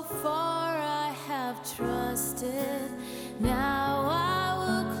so far I have trusted. Now I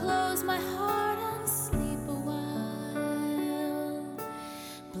will close my heart and sleep a while.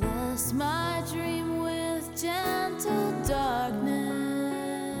 Bless my dream with gentle darkness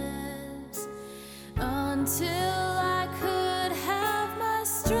until I could have my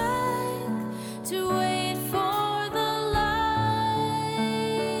strength to wait for the light.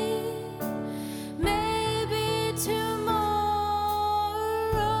 Maybe tomorrow.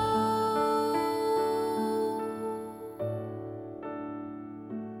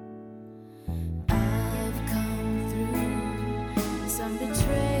 I've come through some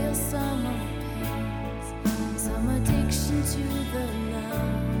betrayal, some pains, some addiction to the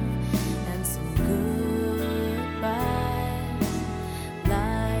love, and some goodbyes,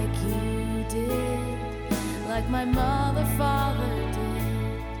 like you did, like my mother, father did.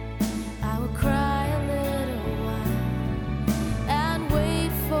 I will cry a little while and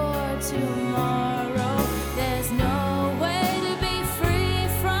wait for tomorrow. There's no way to be free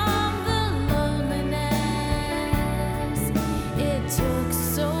from the loneliness. It took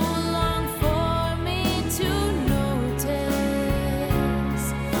so long for me to notice,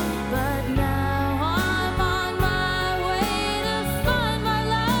 but now I'm on my way to find my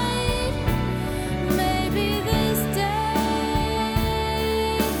light. Maybe this day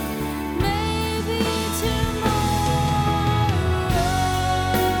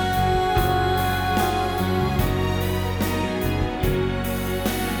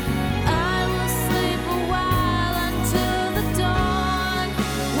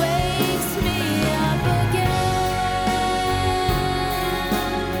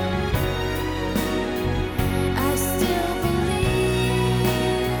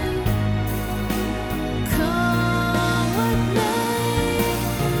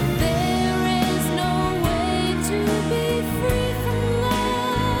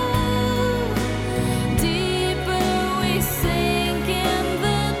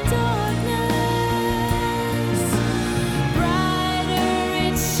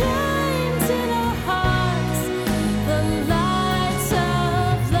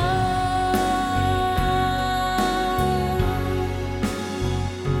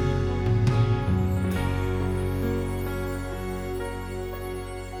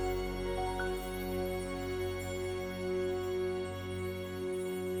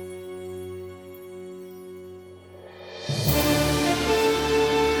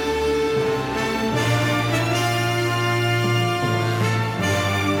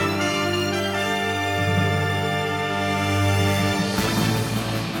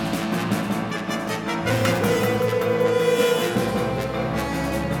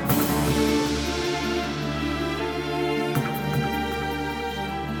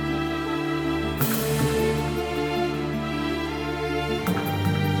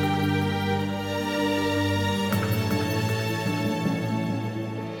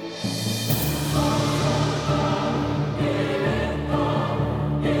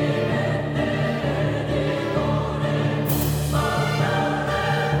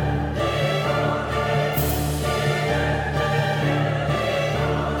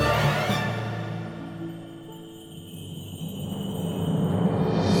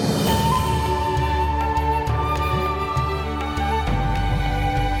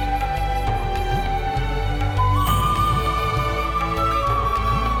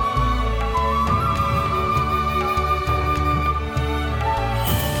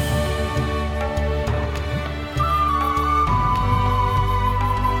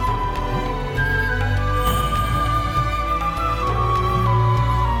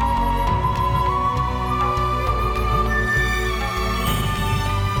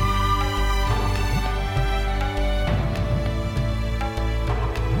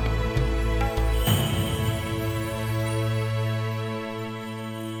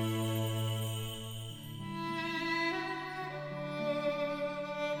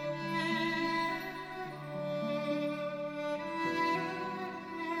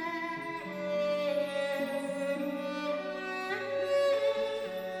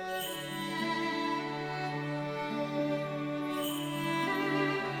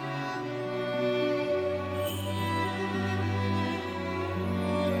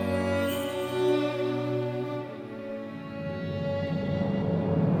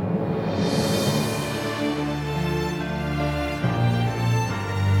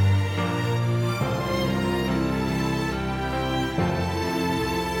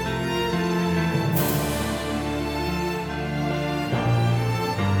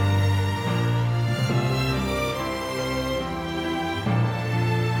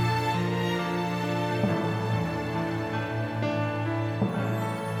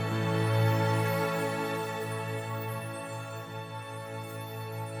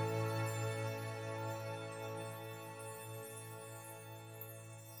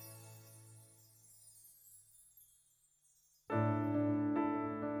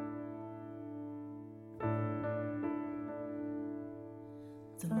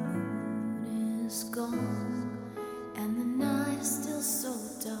is gone.